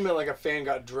 I thought you meant like a fan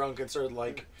got drunk and started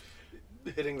like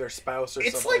hitting their spouse or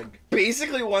It's something. like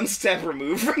basically one step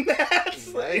removed from that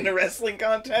Right. in a wrestling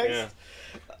context. Yeah.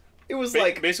 It was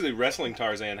like, basically wrestling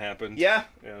Tarzan happened. yeah,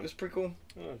 Yeah. it was pretty cool.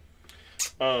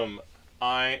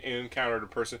 I encountered a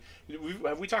person.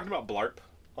 Have we talked about Blarp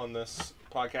on this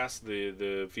podcast?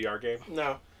 The VR game.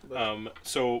 No.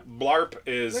 So Blarp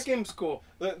is That game's cool.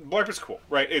 Blarp is cool,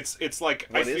 right? It's like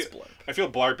What is Blarp? I feel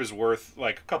Blarp is worth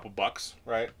like a couple bucks,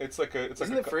 right? It's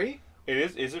Isn't it free? It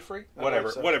is. Is it free? I Whatever.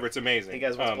 thought so. Whatever. It's amazing. Hey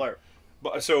guys, what's Blarp?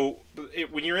 But so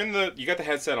when you're in you got the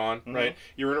headset on, right?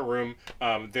 You're in a room.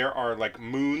 There are like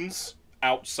moons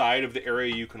outside of the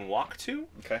area you can walk to.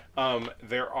 Okay.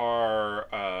 They're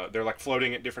like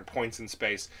floating at different points in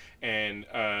space, and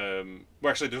well,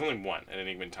 actually, there's only one at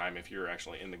any given time if you're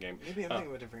actually in the game. Maybe I'm thinking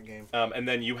of a different game. And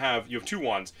then you have two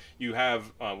wands. You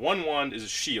have one wand is a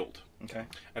shield, Okay.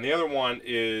 and the other one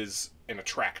is an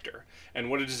attractor. And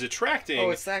what it is attracting, Oh,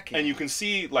 it's that game. and you can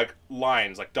see like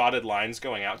lines, like dotted lines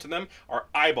going out to them, are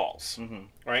eyeballs,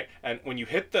 right? And when you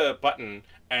hit the button,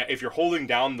 if you're holding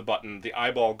down the button, the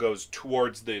eyeball goes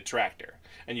towards the attractor,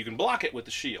 and you can block it with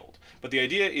the shield. But the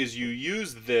idea is you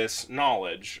use this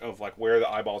knowledge of like where the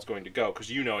eyeball is going to go, because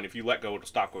you know, and if you let go, it'll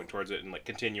stop going towards it and like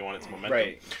continue on its momentum.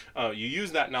 Right. You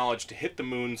use that knowledge to hit the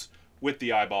moons with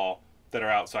the eyeball that are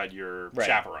outside your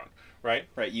chaperone, right?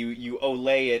 Right. You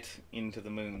olay it into the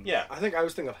moon. Yeah. I think I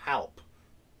was thinking of Halp.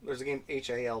 There's a game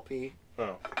HALP.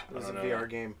 Oh, It was I a don't know. VR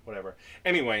game. Whatever.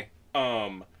 Anyway,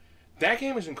 that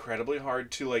game is incredibly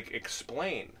hard to like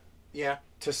explain Yeah.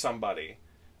 to somebody.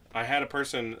 I had a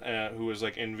person who was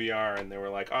like in VR, and they were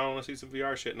like, "I want to see some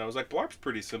VR shit," and I was like, "Blarp's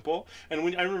pretty simple." And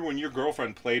I remember when your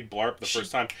girlfriend played Blarp the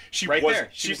first time, she Right was there.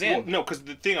 She was in. well, no, because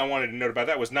the thing I wanted to note about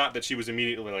that was not that she was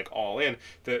immediately like all in.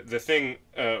 The thing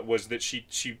was that she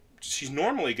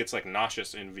normally gets like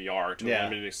nauseous in VR to a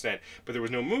limited extent, but there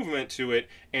was no movement to it,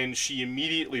 and she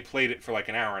immediately played it for like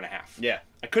an hour and a half. Yeah.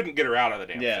 I couldn't get her out of the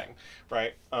damn thing,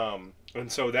 right?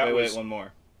 And so that was Wait, one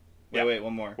more. Yeah. Wait,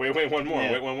 one more. Wait, one more.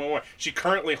 Yeah. Wait, one more. She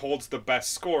currently holds the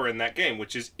best score in that game,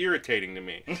 which is irritating to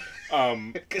me.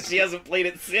 Because she hasn't played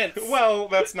it since. Well,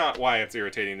 that's not why it's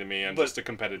irritating to me. I'm But- just a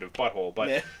competitive butthole. But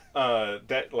Yeah.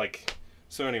 that like,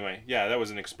 so anyway, yeah, that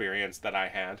was an experience that I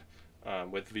had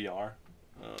with VR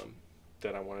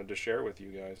that I wanted to share with you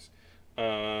guys.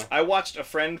 I watched a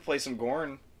friend play some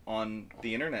Gorn on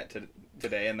the internet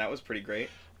today, and that was pretty great.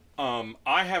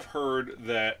 I have heard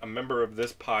that a member of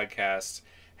this podcast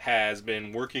has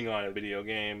been working on a video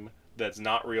game that's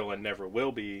not real and never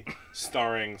will be,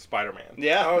 starring Spider-Man.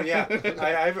 Yeah. Oh yeah. I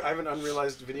have an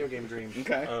unrealized video game dream.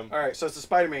 Okay. All right, so it's a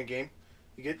Spider-Man game.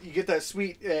 You get that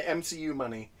sweet MCU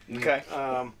money. Okay.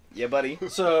 Yeah, buddy.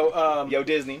 So Yo,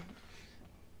 Disney.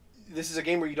 this is a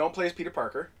game where you don't play as Peter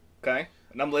Parker. Okay.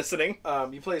 And I'm listening.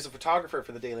 You play as a photographer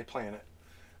for the Daily Planet.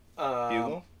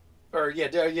 Bugle. Or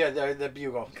the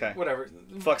Bugle. Okay. Whatever.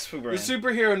 Fuck Superman. The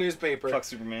superhero newspaper. Fuck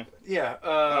Superman. Yeah.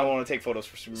 I don't want to take photos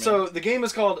for Superman. So the game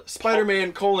is called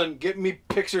Spider-Man: Get me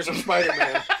pictures of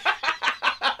Spider-Man.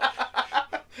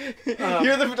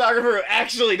 You're the photographer who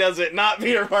actually does it, not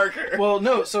Peter Parker. Well,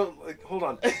 no. So like, hold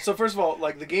on. So first of all,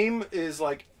 like the game is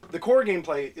like the core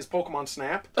gameplay is Pokemon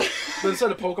Snap, but instead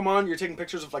of Pokemon, you're taking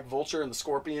pictures of like Vulture and the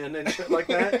Scorpion and shit like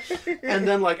that. And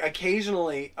then like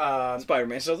occasionally,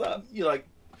 Spider-Man shows up. you like.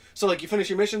 So, like, you finish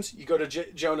your missions, you go to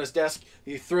Jonah's desk,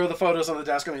 you throw the photos on the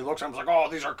desk, and he looks at them, like, oh,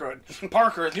 these are good.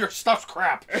 Parker, your stuff's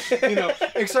crap. You know,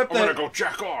 except I'm that, gonna go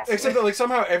jack off. except that, like,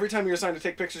 somehow every time you're assigned to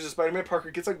take pictures of Spider-Man,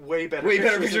 Parker gets, like, way better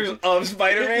Pictures of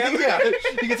Spider-Man? Yeah,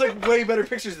 he gets, like, way better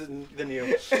pictures than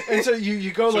you. And so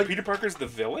you go, So like... Peter Parker's the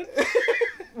villain?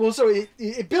 Well, so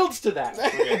it builds to that.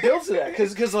 It builds to that.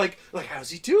 Because like, how does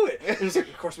he do it? And it's like,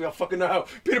 of course, we all fucking know how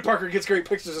Peter Parker gets great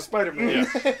pictures of Spider-Man.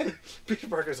 Yeah. Peter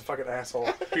Parker's a fucking asshole.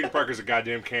 Peter Parker's a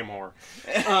goddamn cam whore.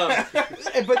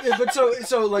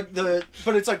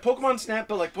 But it's like Pokemon Snap,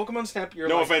 but like Pokemon Snap, you're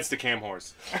No like, offense to cam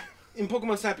whores. in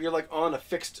Pokemon Snap, you're like on a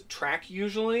fixed track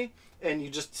usually, and you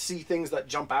just see things that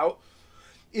jump out.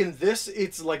 In this,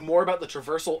 it's like more about the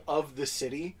traversal of the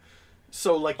city.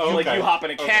 So like, Oh, Like you hop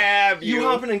in a cab. you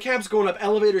hop in cabs, going up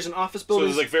elevators and office So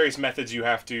buildings. there's like various methods you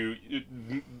have to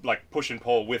like push and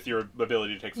pull with your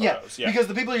ability to take photos. Yeah. Because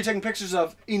the people you're taking pictures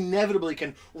of inevitably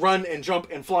can run and jump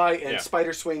and fly and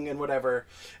spider swing and whatever.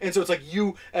 And so it's like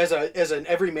you as an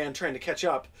everyman trying to catch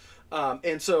up.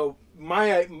 And so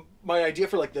my idea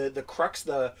for like the crux,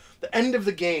 the end of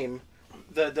the game,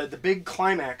 the big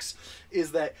climax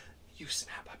is that you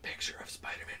snap a picture of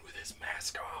Spider-Man with his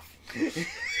mask off.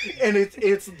 And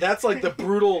that's like the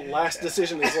brutal last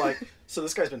decision is like, so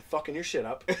this guy's been fucking your shit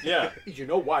up. Yeah. You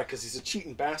know why? Because he's a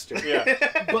cheating bastard.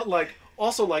 Yeah. But like,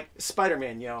 also like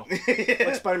Spider-Man, yo.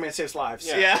 Like Spider-Man saves lives.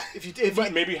 Yeah.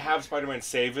 But maybe have Spider-Man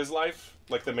save his life,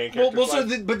 like the main character's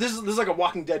life. But this is like a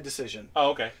Walking Dead decision. Oh,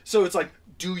 okay. So it's like,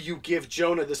 do you give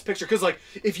Jonah this picture? Because like,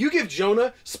 if you give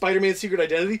Jonah Spider-Man's secret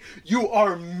identity, you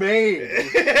are made.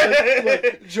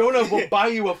 like, Jonah will buy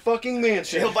you a fucking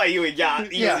mansion. He'll buy you a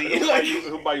yacht, easy. Yeah.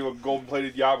 He'll buy you a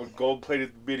gold-plated yacht with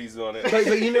gold-plated biddies on it.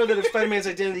 But you know that if Spider-Man's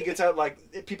identity gets out,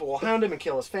 like, people will hound him and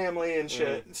kill his family and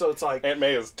shit. So it's like, Aunt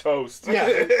May is toast. yeah,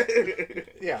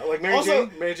 yeah, like Mary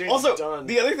Jane's also, done.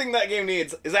 the other thing that game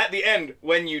needs is at the end,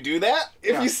 when you do that,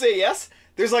 if you say yes,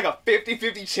 there's like a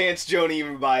 50-50 chance Jonah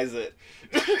even buys it.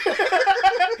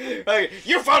 Like,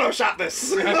 you Photoshop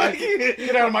this! Like,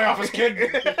 Get out of my office, kid!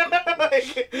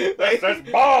 That's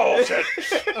bullshit!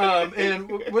 And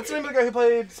what's the name of the guy who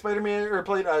played Spider-Man, or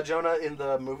played Jonah in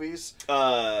the movies?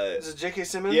 Is it J.K.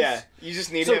 Simmons? Yeah, you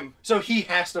just need him. So he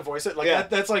has to voice it. Like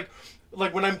that's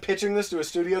like when I'm pitching this to a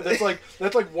studio, that's like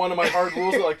one of my hard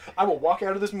rules. Like, I will walk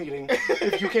out of this meeting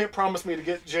if you can't promise me to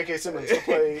get J.K. Simmons to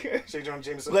play J. Jonah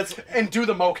Jameson and do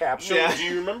the mocap. So do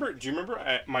you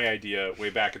remember my idea way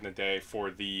back in the day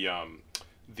for the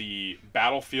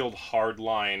Battlefield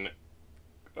Hardline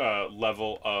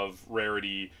level of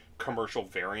rarity commercial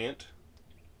variant?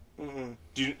 Mm-mm.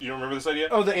 Do you remember this idea?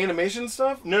 Oh, the animation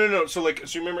stuff? No. So you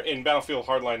remember in Battlefield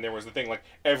Hardline there was the thing like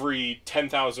every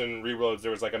 10,000 reloads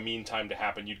there was like a mean time to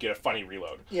happen. You'd get a funny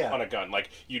reload on a gun. Like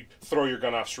you'd throw your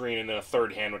gun off screen and then a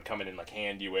third hand would come in and like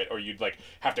hand you it, or you'd like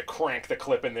have to crank the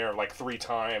clip in there like 3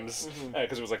 times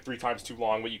because it was like 3 times too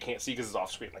long, but you can't see because it's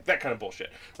off screen. Like that kind of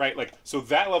bullshit, right? Like so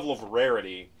that level of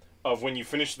rarity of when you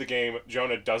finish the game,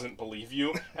 Jonah doesn't believe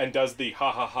you and does the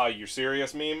ha ha ha you're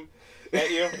serious meme at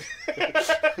you.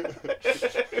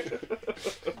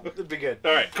 It'd be good.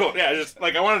 All right, cool. Yeah, just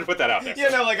like I wanted to put that out there. Yeah,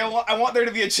 no, like I want there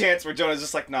to be a chance where Jonah's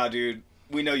just like, nah, dude,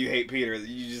 we know you hate Peter.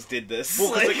 You just did this.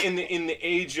 Well, because like in the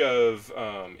age of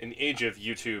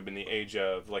YouTube, in the age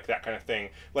of like that kind of thing,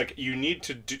 like you need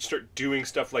to start doing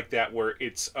stuff like that where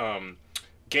it's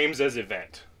games as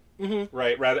event,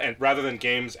 right? Rather than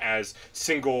games as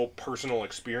single personal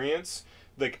experience,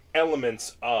 like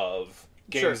elements of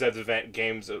games as event,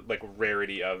 games of, like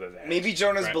rarity of event. Maybe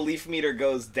Jonah's belief meter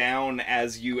goes down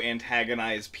as you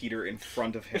antagonize Peter in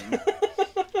front of him.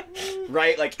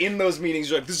 Right? Like in those meetings,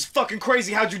 you're like, "This is fucking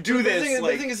crazy. How'd you do this?"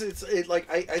 The thing is,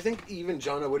 I think even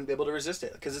Jonah wouldn't be able to resist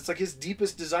it because it's like his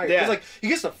deepest desire. Because like he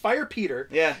gets to fire Peter.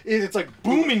 Yeah. It's like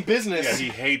booming business. Yeah, he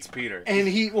hates Peter. And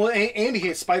he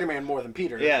hates Spider-Man more than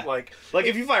Peter. Yeah. Like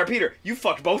if you fire Peter, you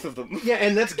fucked both of them. Yeah,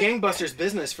 and that's gangbusters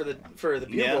business for the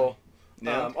Bugle.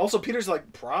 Yeah. Also, Peter's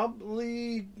like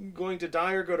probably going to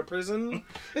die or go to prison.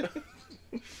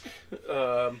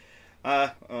 Well,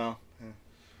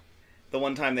 the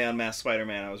one time they unmasked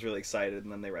Spider-Man, I was really excited,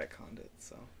 and then they retconned it.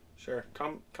 So sure,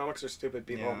 comics are stupid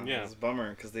people. Yeah, it's a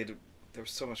bummer because there was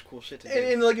so much cool shit to do.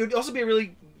 And like it would also be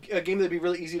a game that'd be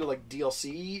really easy to like do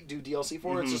DLC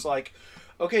for. It's just like,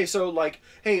 okay, so like,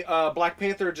 hey, Black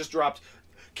Panther just dropped.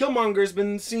 Killmonger's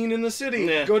been seen in the city.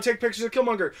 Yeah. Go take pictures of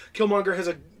Killmonger. Killmonger has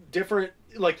a different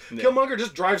Killmonger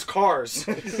just drives cars.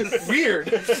 Weird.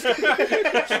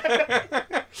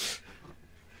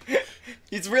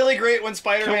 It's really great when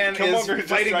Spider-Man is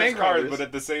fighting bank robbers, but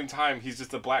at the same time, he's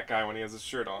just a black guy when he has his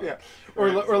shirt on. Yeah, or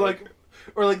like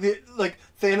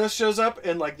Thanos shows up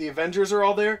and like the Avengers are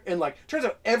all there, and like turns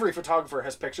out every photographer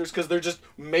has pictures because they're just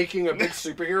making a big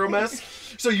superhero mess.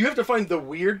 So you have to find the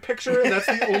weird picture, and that's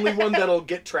the only one that'll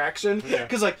get traction.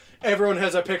 Because like everyone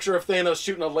has a picture of Thanos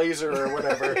shooting a laser or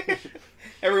whatever.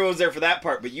 Everyone was there for that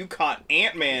part, but you caught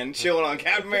Ant-Man chilling on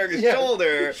Captain America's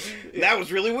shoulder. That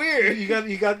was really weird. You got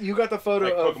the photo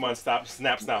like of Pokemon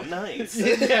Snaps now. Nice.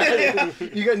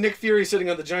 You got Nick Fury sitting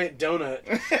on the giant donut.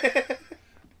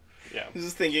 Yeah. I was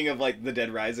just thinking of like the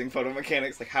Dead Rising photo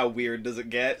mechanics, like how weird does it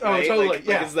get? Oh, right? totally. Like,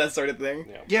 it's that sort of thing.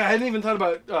 Yeah, I hadn't even thought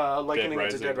about likening it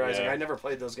to Dead Rising. Yeah. I never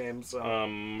played those games. So.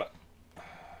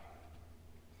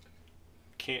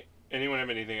 Can't anyone have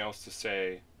anything else to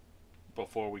say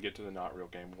before we get to the Not Real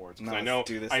Game Awards? No, I know let's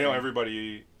do this I know thing.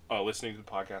 everybody listening to the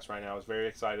podcast right now is very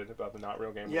excited about the Not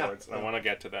Real Game Awards, and I want to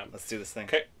get to them. Let's do this thing.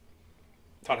 Okay.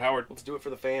 Todd Howard. Let's do it for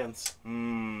the fans.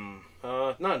 None.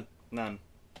 None.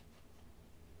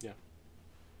 Yeah.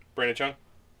 Brandon Chung.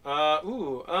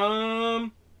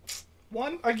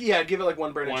 One? Yeah, give it like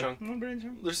one Brandon One. Chung. One Brandon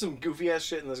Chung. There's some goofy ass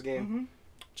shit in this game.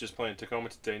 Just playing Tacoma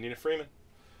today. Nina Freeman.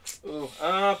 Ooh,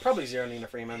 probably 0 Nina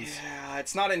Freemans. Yeah,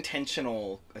 it's not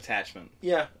intentional attachment.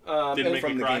 Yeah, Didn't make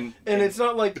from me the cry. game. and it's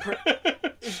not like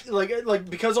like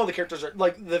because all the characters are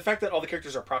like the fact that all the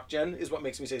characters are proc gen is what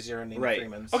makes me say 0 Nina Right.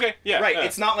 Freemans. Okay, yeah. Right, yeah.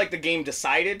 it's not like the game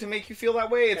decided to make you feel that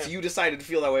way, it's Yeah. you decided to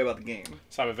feel that way about the game.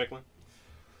 Simon Vicklin.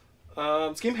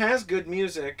 This game has good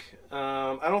music.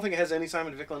 I don't think it has any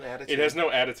Simon Vicklin attitude. It has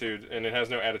no attitude, and it has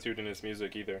no attitude in its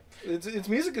music either. Its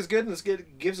music is good and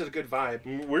it gives it a good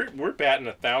vibe. We're batting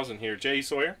 1,000 here. Jay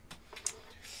Sawyer.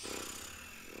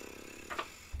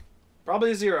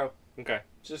 Probably a 0. Okay.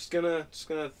 Just gonna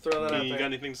throw that out You there. got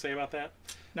anything to say about that?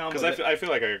 No, Because I feel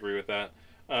like I agree with that.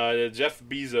 Jeff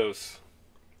Bezos.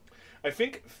 I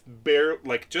think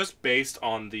just based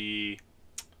on the,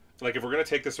 like, if we're gonna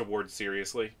take this award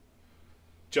seriously,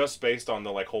 just based on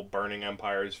the whole burning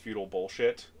empires feudal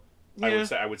bullshit, Yeah.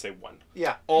 I would say 1.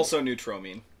 Yeah. Also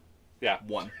Neutromine. Yeah.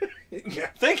 1. Yeah.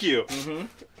 Thank you.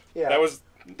 Yeah. That was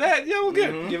that. Yeah, well,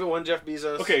 good. Give it 1 Jeff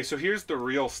Bezos. Okay, so here's the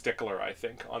real stickler, I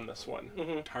think, on this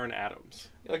one. Tarn Adams.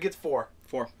 It gets 4.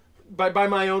 4. By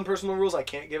my own personal rules, I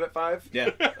can't give it 5.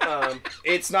 Yeah.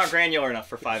 It's not granular enough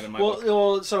for 5 in my book.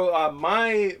 Well, so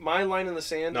my line in the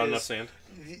sand Not is enough sand.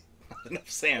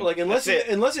 Enough sand. like unless That's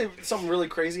it. unless something really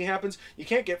crazy happens, you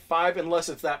can't get 5 unless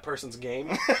it's that person's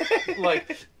game.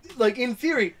 like in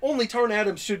theory, only Tarn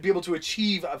Adams should be able to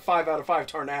achieve a 5 out of 5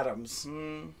 Tarn Adams.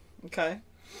 Okay.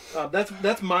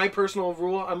 That's my personal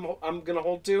rule. I'm gonna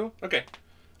hold to. Okay.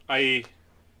 I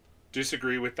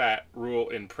disagree with that rule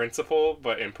in principle,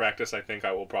 but in practice, I think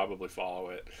I will probably follow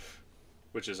it,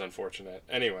 which is unfortunate.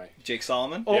 Anyway. Jake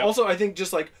Solomon? Oh, Yep. Also, I think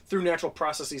just like through natural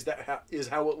processes, that is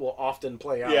how it will often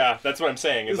play out. Yeah, that's what I'm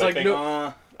saying. Is It's like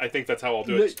I think that's how I'll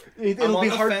do it. I'm It'll on be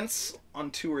the hard. fence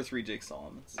on 2 or 3 Jake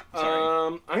Solomons.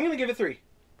 Sorry. I'm gonna give it 3.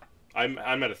 I'm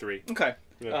at a 3. Okay.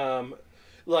 Yeah.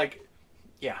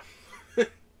 Yeah.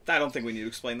 I don't think we need to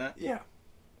explain that. Yeah.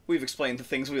 We've explained the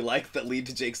things we like that lead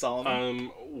to Jake Solomon.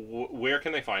 Where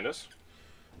can they find us?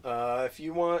 If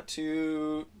you want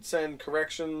to send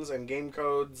corrections and game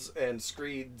codes and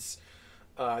screeds,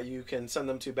 you can send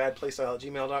them to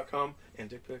badplaystyle@gmail.com and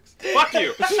dick pics. Fuck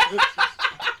you!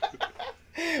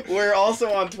 We're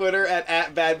also on Twitter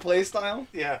at badplaystyle.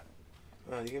 Yeah.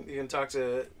 You can talk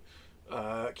to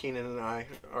Keenan and I,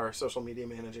 our social media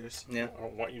managers. Yeah. I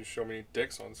don't want you to show me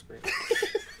dicks on screen.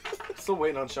 Still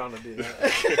waiting on Sean to do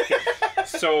that.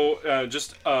 So,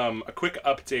 just a quick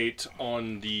update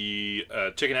on the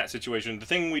chicken hat situation. The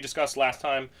thing we discussed last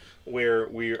time, where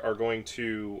we are going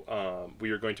to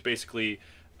basically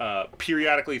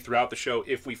periodically throughout the show,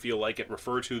 if we feel like it,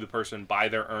 refer to the person by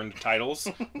their earned titles.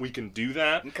 We can do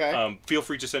that. Okay. Feel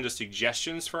free to send us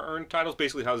suggestions for earned titles.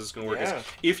 Basically, how this is going to work Yeah. is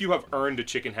if you have earned a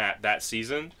chicken hat that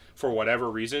season, for whatever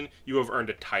reason, you have earned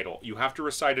a title. You have to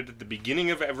recite it at the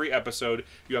beginning of every episode.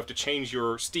 You have to change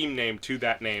your Steam name to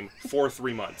that name for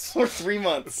 3 months. For 3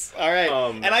 months. All right.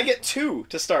 And I get 2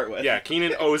 to start with. Yeah,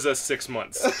 Keenan owes us 6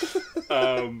 months.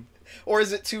 Or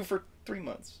is it 2 for 3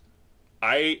 months?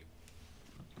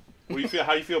 What do you feel?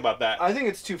 How do you feel about that? I think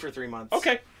it's 2 for 3 months.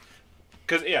 Okay.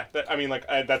 Because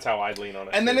that's how I'd lean on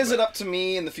it. And then too, is it up to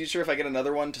me in the future if I get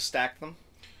another one to stack them?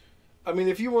 I mean,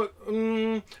 if you want,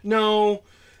 no,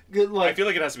 I feel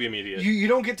like it has to be immediate. you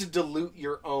don't get to dilute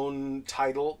your own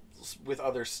titles with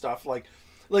other stuff. Like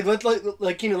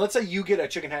Keenan, let's say you get a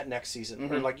chicken hat next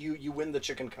season, or like you win the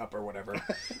chicken cup or whatever.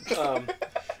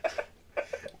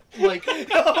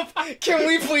 Can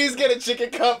we please get a chicken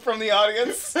cup from the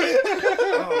audience?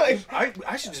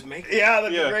 I should just make that. Yeah,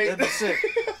 that'd be great. That'd be sick.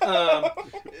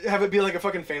 Have it be like a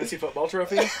fucking fantasy football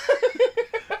trophy.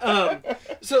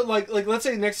 So let's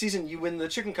say next season you win the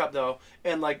chicken cup though,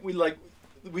 and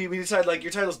we decide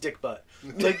your title's Dick Butt.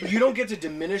 You don't get to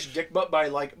diminish Dick Butt by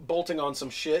bolting on some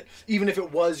shit, even if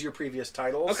it was your previous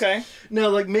titles. Okay.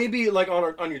 Now maybe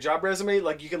on your job resume,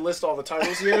 you can list all the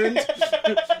titles you earned.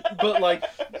 But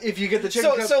if you get the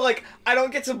chicken cup, so I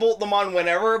don't get to bolt them on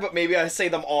whenever, but maybe I say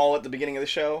them all at the beginning of the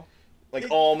show,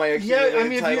 all my accumulated yeah. I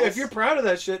mean, titles. if you're proud of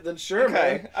that shit, then sure, okay.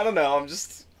 man. I don't know. I'm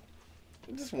just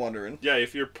wondering. Yeah,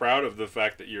 if you're proud of the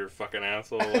fact that you're a fucking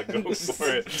asshole, go for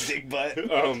it. Dick butt.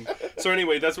 So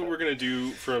anyway, that's what we're gonna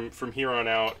do from here on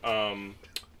out.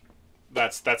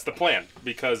 That's the plan,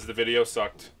 because the video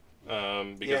sucked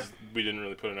because we didn't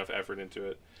really put enough effort into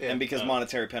it. Yeah. And because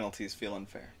monetary penalties feel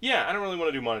unfair. Yeah, I don't really want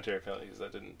to do monetary penalties.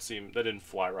 That didn't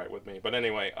fly right with me. But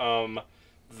anyway,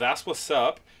 that's what's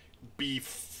up.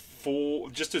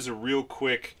 Just as a real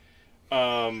quick,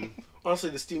 honestly,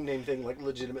 the Steam name thing like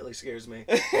legitimately scares me.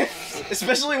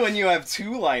 Especially when you have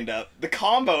 2 lined up. The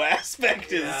combo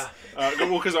aspect is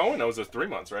well, because Owen knows it's 3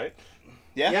 months, right?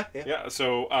 Yeah.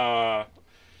 So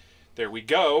there we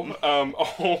go.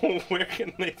 Where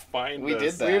can they find We us?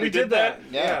 did that. We already did that.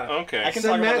 Yeah. Okay. I can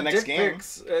talk about the next game.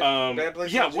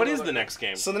 What is the next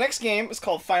game? So the next game is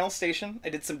called Final Station. I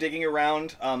did some digging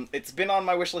around. It's been on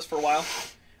my wish list for a while.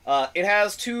 It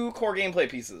has 2 core gameplay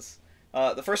pieces.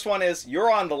 The first one is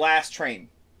you're on the last train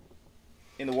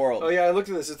in the world. Oh yeah, I looked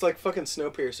at this. It's like fucking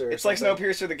Snowpiercer. It's like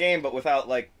Snowpiercer the game, but without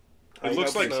like. It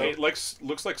looks like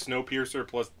Snowpiercer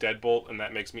plus Deadbolt, and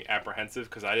that makes me apprehensive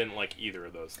because I didn't like either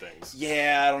of those things.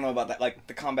 Yeah, I don't know about that. Like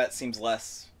the combat seems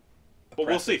less. But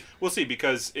we'll see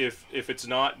because if it's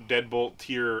not Deadbolt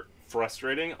tier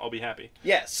frustrating, I'll be happy.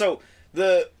 Yeah. So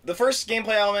the first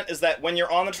gameplay element is that when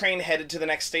you're on the train headed to the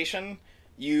next station,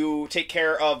 you take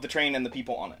care of the train and the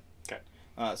people on it. Okay.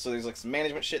 So there's like some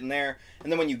management shit in there,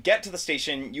 and then when you get to the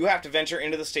station, you have to venture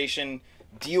into the station,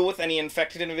 deal with any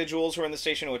infected individuals who are in the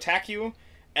station who attack you,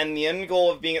 and the end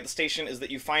goal of being at the station is that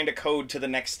you find a code to the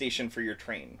next station for your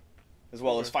train, as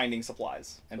well as finding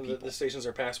supplies and people. The stations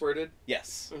are passworded?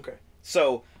 Yes. Okay.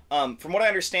 So, from what I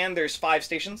understand, there's 5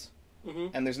 stations,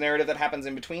 and there's narrative that happens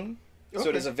in between, so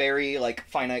it is a very, like,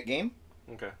 finite game.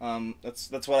 Okay.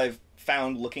 That's what I've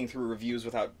found looking through reviews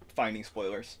without finding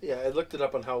spoilers. Yeah, I looked it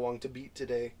up on how long to beat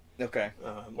today. Okay.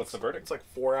 What's the verdict? It's like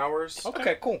 4 hours.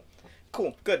 Okay, cool,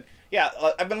 good. Yeah,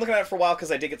 I've been looking at it for a while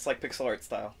because I dig its like pixel art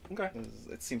style. Okay.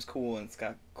 It seems cool and it's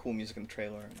got cool music in the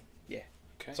trailer. And yeah.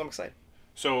 Okay. So I'm excited.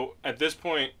 So at this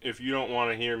point, if you don't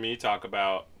want to hear me talk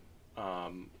about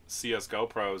CS:GO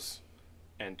pros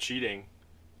and cheating,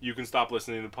 you can stop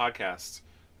listening to the podcast.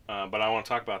 But I want to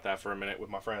talk about that for a minute with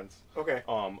my friends. Okay.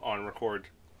 On record.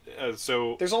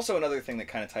 So there's also another thing that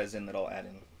kind of ties in that I'll add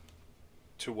in.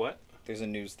 To what? There's a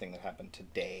news thing that happened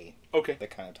today. Okay.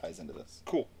 That kind of ties into this.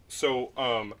 Cool. So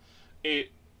a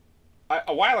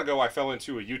while ago I fell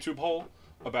into a YouTube hole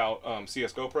about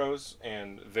CS:GO pros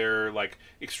and their like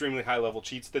extremely high level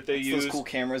cheats that they use. Those cool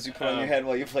cameras you put on your head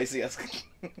while you play CS.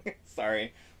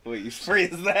 Sorry, the way you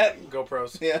phrase that.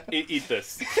 GoPros. Yeah. Eat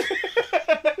this.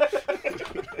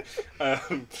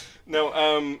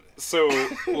 So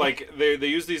like they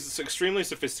use these extremely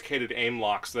sophisticated aim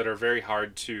locks that are very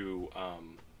hard to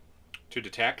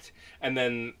detect, and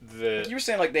then you were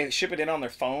saying like they ship it in on their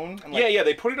phone. And, like, yeah,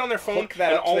 they put it on their phone,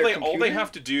 and all they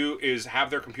have to do is have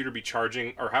their computer be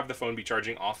charging or have the phone be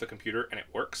charging off the computer, and it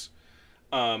works.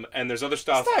 And there's other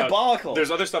stuff. It's diabolical.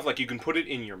 There's other stuff like you can put it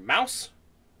in your mouse.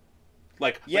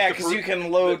 Because you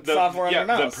can load software on your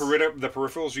mouse. The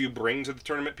peripherals you bring to the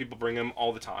tournament, people bring them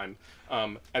all the time.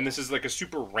 And this is like a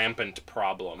super rampant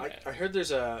problem. I heard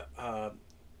there's a...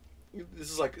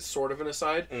 this is like sort of an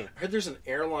aside. I heard there's an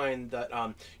airline that,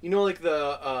 like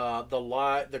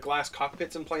the glass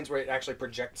cockpits in planes where it actually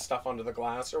projects stuff onto the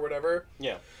glass or whatever?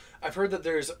 Yeah. I've heard that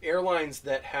there's airlines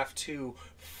that have to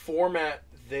format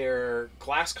their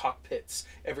glass cockpits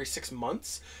every 6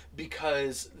 months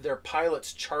because their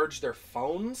pilots charge their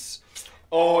phones.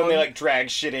 And they like drag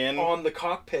shit in on the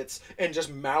cockpits, and just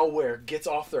malware gets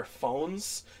off their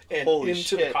phones and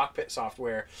into the cockpit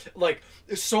software. Like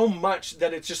so much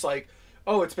that it's just like,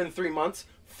 oh, it's been 3 months.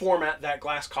 Format that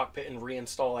glass cockpit and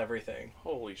reinstall everything.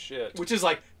 Holy shit! Which is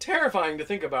like terrifying to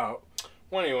think about.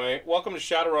 Well, anyway, welcome to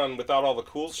Shadowrun without all the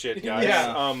cool shit, guys.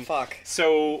 Yeah. Fuck.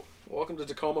 So. Welcome to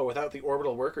Tacoma without the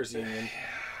Orbital Workers Union.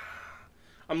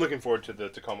 I'm looking forward to the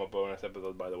Tacoma bonus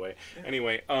episode, by the way.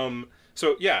 Anyway,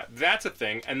 so yeah, that's a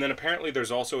thing. And then apparently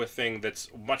there's also a thing that's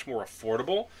much more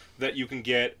affordable that you can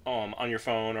get on your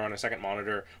phone or on a second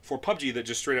monitor for PUBG that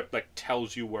just straight up like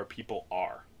tells you where people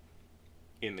are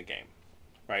in the game,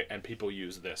 right? And people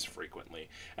use this frequently.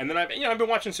 And then I've been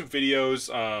watching some videos.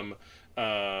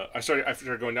 I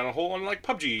started going down a hole on like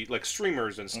PUBG like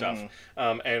streamers and stuff,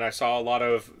 and I saw a lot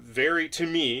of to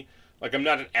me, like I'm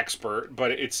not an expert, but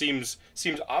it seems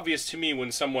obvious to me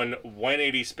when someone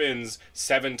 180 spins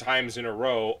 7 times in a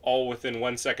row, all within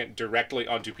 1 second, directly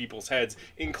onto people's heads,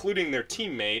 including their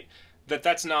teammate.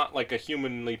 That's not like a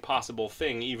humanly possible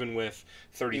thing, even with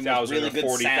 30,000 really or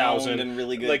 40,000 and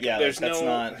really good. Like, that's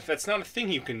not a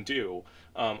thing you can do.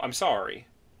 I'm sorry.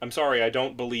 I'm sorry, I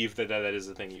don't believe that is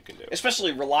a thing you can do.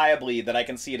 Especially reliably, that I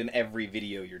can see it in every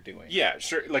video you're doing. Yeah,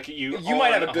 sure. Like you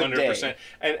might have a good 100%. Day.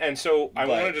 And so I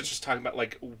wanted to just talk about,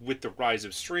 like, with the rise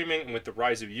of streaming and with the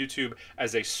rise of YouTube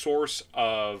as a source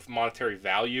of monetary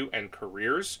value and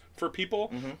careers for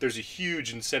people, there's a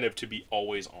huge incentive to be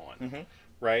always on,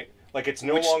 right? Like, it's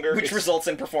no longer... Which results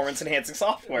in performance-enhancing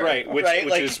software. Right, which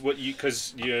is what you...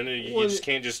 Because, you just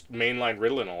can't just mainline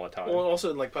Ritalin all the time. Well, also,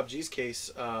 in, like, PUBG's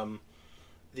case,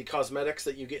 the cosmetics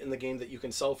that you get in the game that you can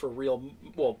sell for real,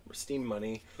 Steam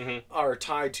money, are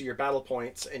tied to your battle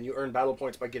points, and you earn battle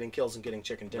points by getting kills and getting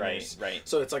chicken dinners. Right.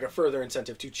 So it's, like, a further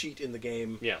incentive to cheat in the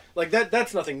game. Yeah. Like,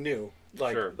 that's nothing new.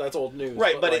 Like, that's old news.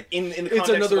 Right, but like, in the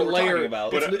context of what we're talking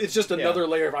about... It's just another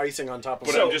layer of icing on top of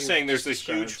But I'm just saying there's this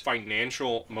huge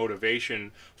financial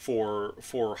motivation for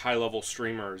high-level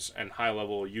streamers and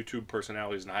high-level YouTube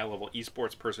personalities and high-level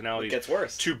esports personalities. It gets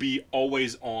worse. To be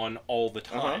always on all the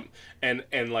time. And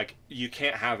like, you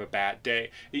can't have a bad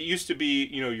day. It used to be,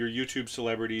 your YouTube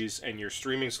celebrities and your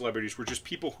streaming celebrities were just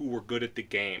people who were good at the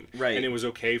game. Right. And it was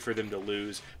okay for them to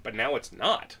lose. But now it's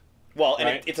not. Well,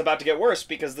 and it's about to get worse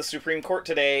because the Supreme Court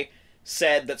today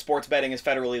said that sports betting is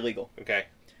federally legal. Okay.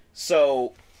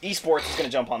 So esports is going to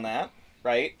jump on that,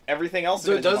 right? Everything else is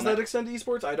going to jump on that. Does that extend to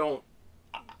esports? I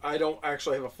don't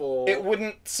actually have a full... It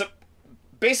wouldn't...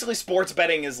 basically, sports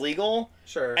betting is legal.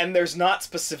 Sure. And there's not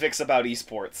specifics about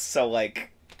esports, so,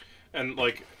 like... And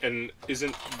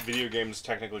isn't video games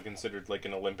technically considered, like,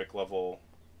 an Olympic-level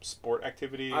sport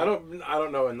activity? I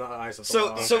don't know in the eyes of the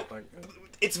law. So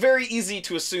it's very easy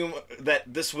to assume that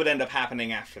this would end up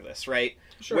happening after this, right?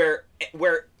 Sure.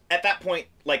 Where at that point,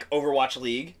 like Overwatch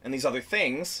League and these other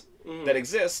things that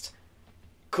exist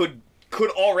could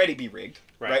already be rigged,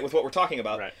 right? With what we're talking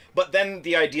about. Right. But then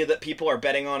the idea that people are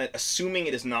betting on it, assuming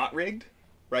it is not rigged,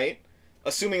 right?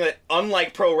 Assuming that,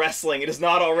 unlike pro wrestling, it is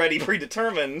not already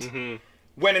predetermined.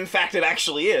 When in fact it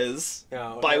actually is,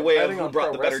 by way of who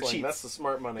brought the better cheats. That's the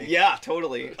smart money. Yeah,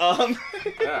 totally. Oh,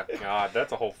 God,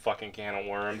 that's a whole fucking can of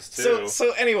worms too.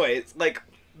 So anyways, like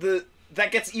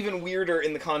that gets even weirder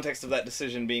in the context of that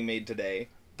decision being made today.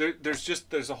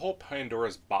 There's a whole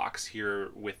Pandora's box here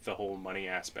with the whole money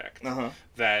aspect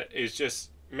that is just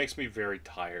makes me very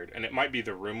tired, and it might be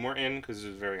the room we're in because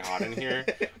it's very hot in here.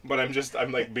 But I'm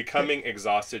like becoming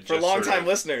exhausted. For long-time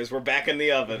listeners, we're back in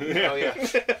the oven. Oh yeah,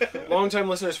 long-time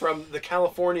listeners from the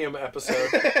Californium episode.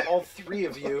 All three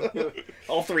of you.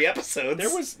 All 3 episodes.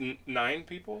 There was 9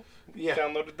 people.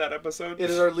 Downloaded that episode. It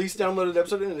is our least downloaded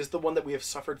episode, and it is the one that we have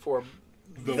suffered for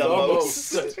the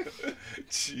most.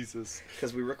 Jesus.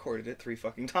 Because we recorded it 3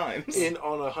 fucking times.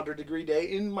 On a 100-degree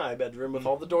day in my bedroom with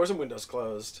all the doors and windows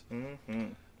closed.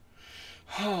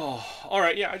 Oh, all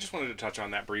right. Yeah, I just wanted to touch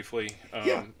on that briefly.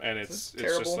 And it's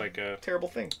just like a terrible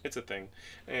thing. It's a thing.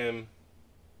 And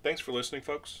thanks for listening,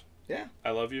 folks. Yeah.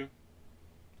 I love you.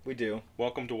 We do.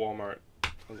 Welcome to Walmart. I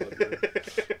love you.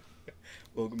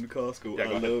 Welcome to Costco. Yeah,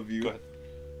 I love you. Go ahead.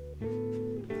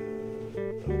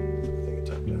 I think it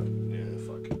typed out. Yeah,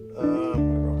 fuck.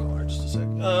 Whatever, I'll call her just a sec.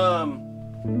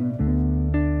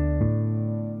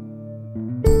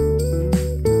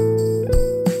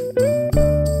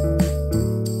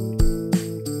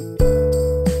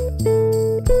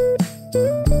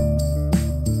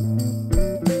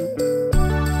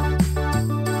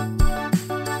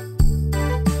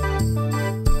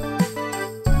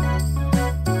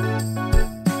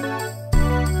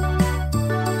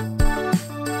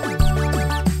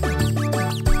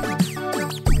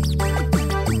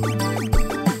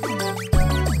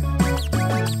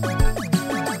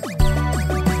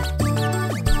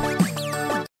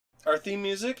 Our theme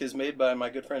music is made by my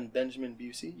good friend Benjamin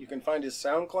Busey. You can find his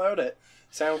SoundCloud at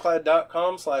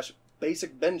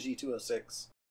soundcloud.com/basicbenji206.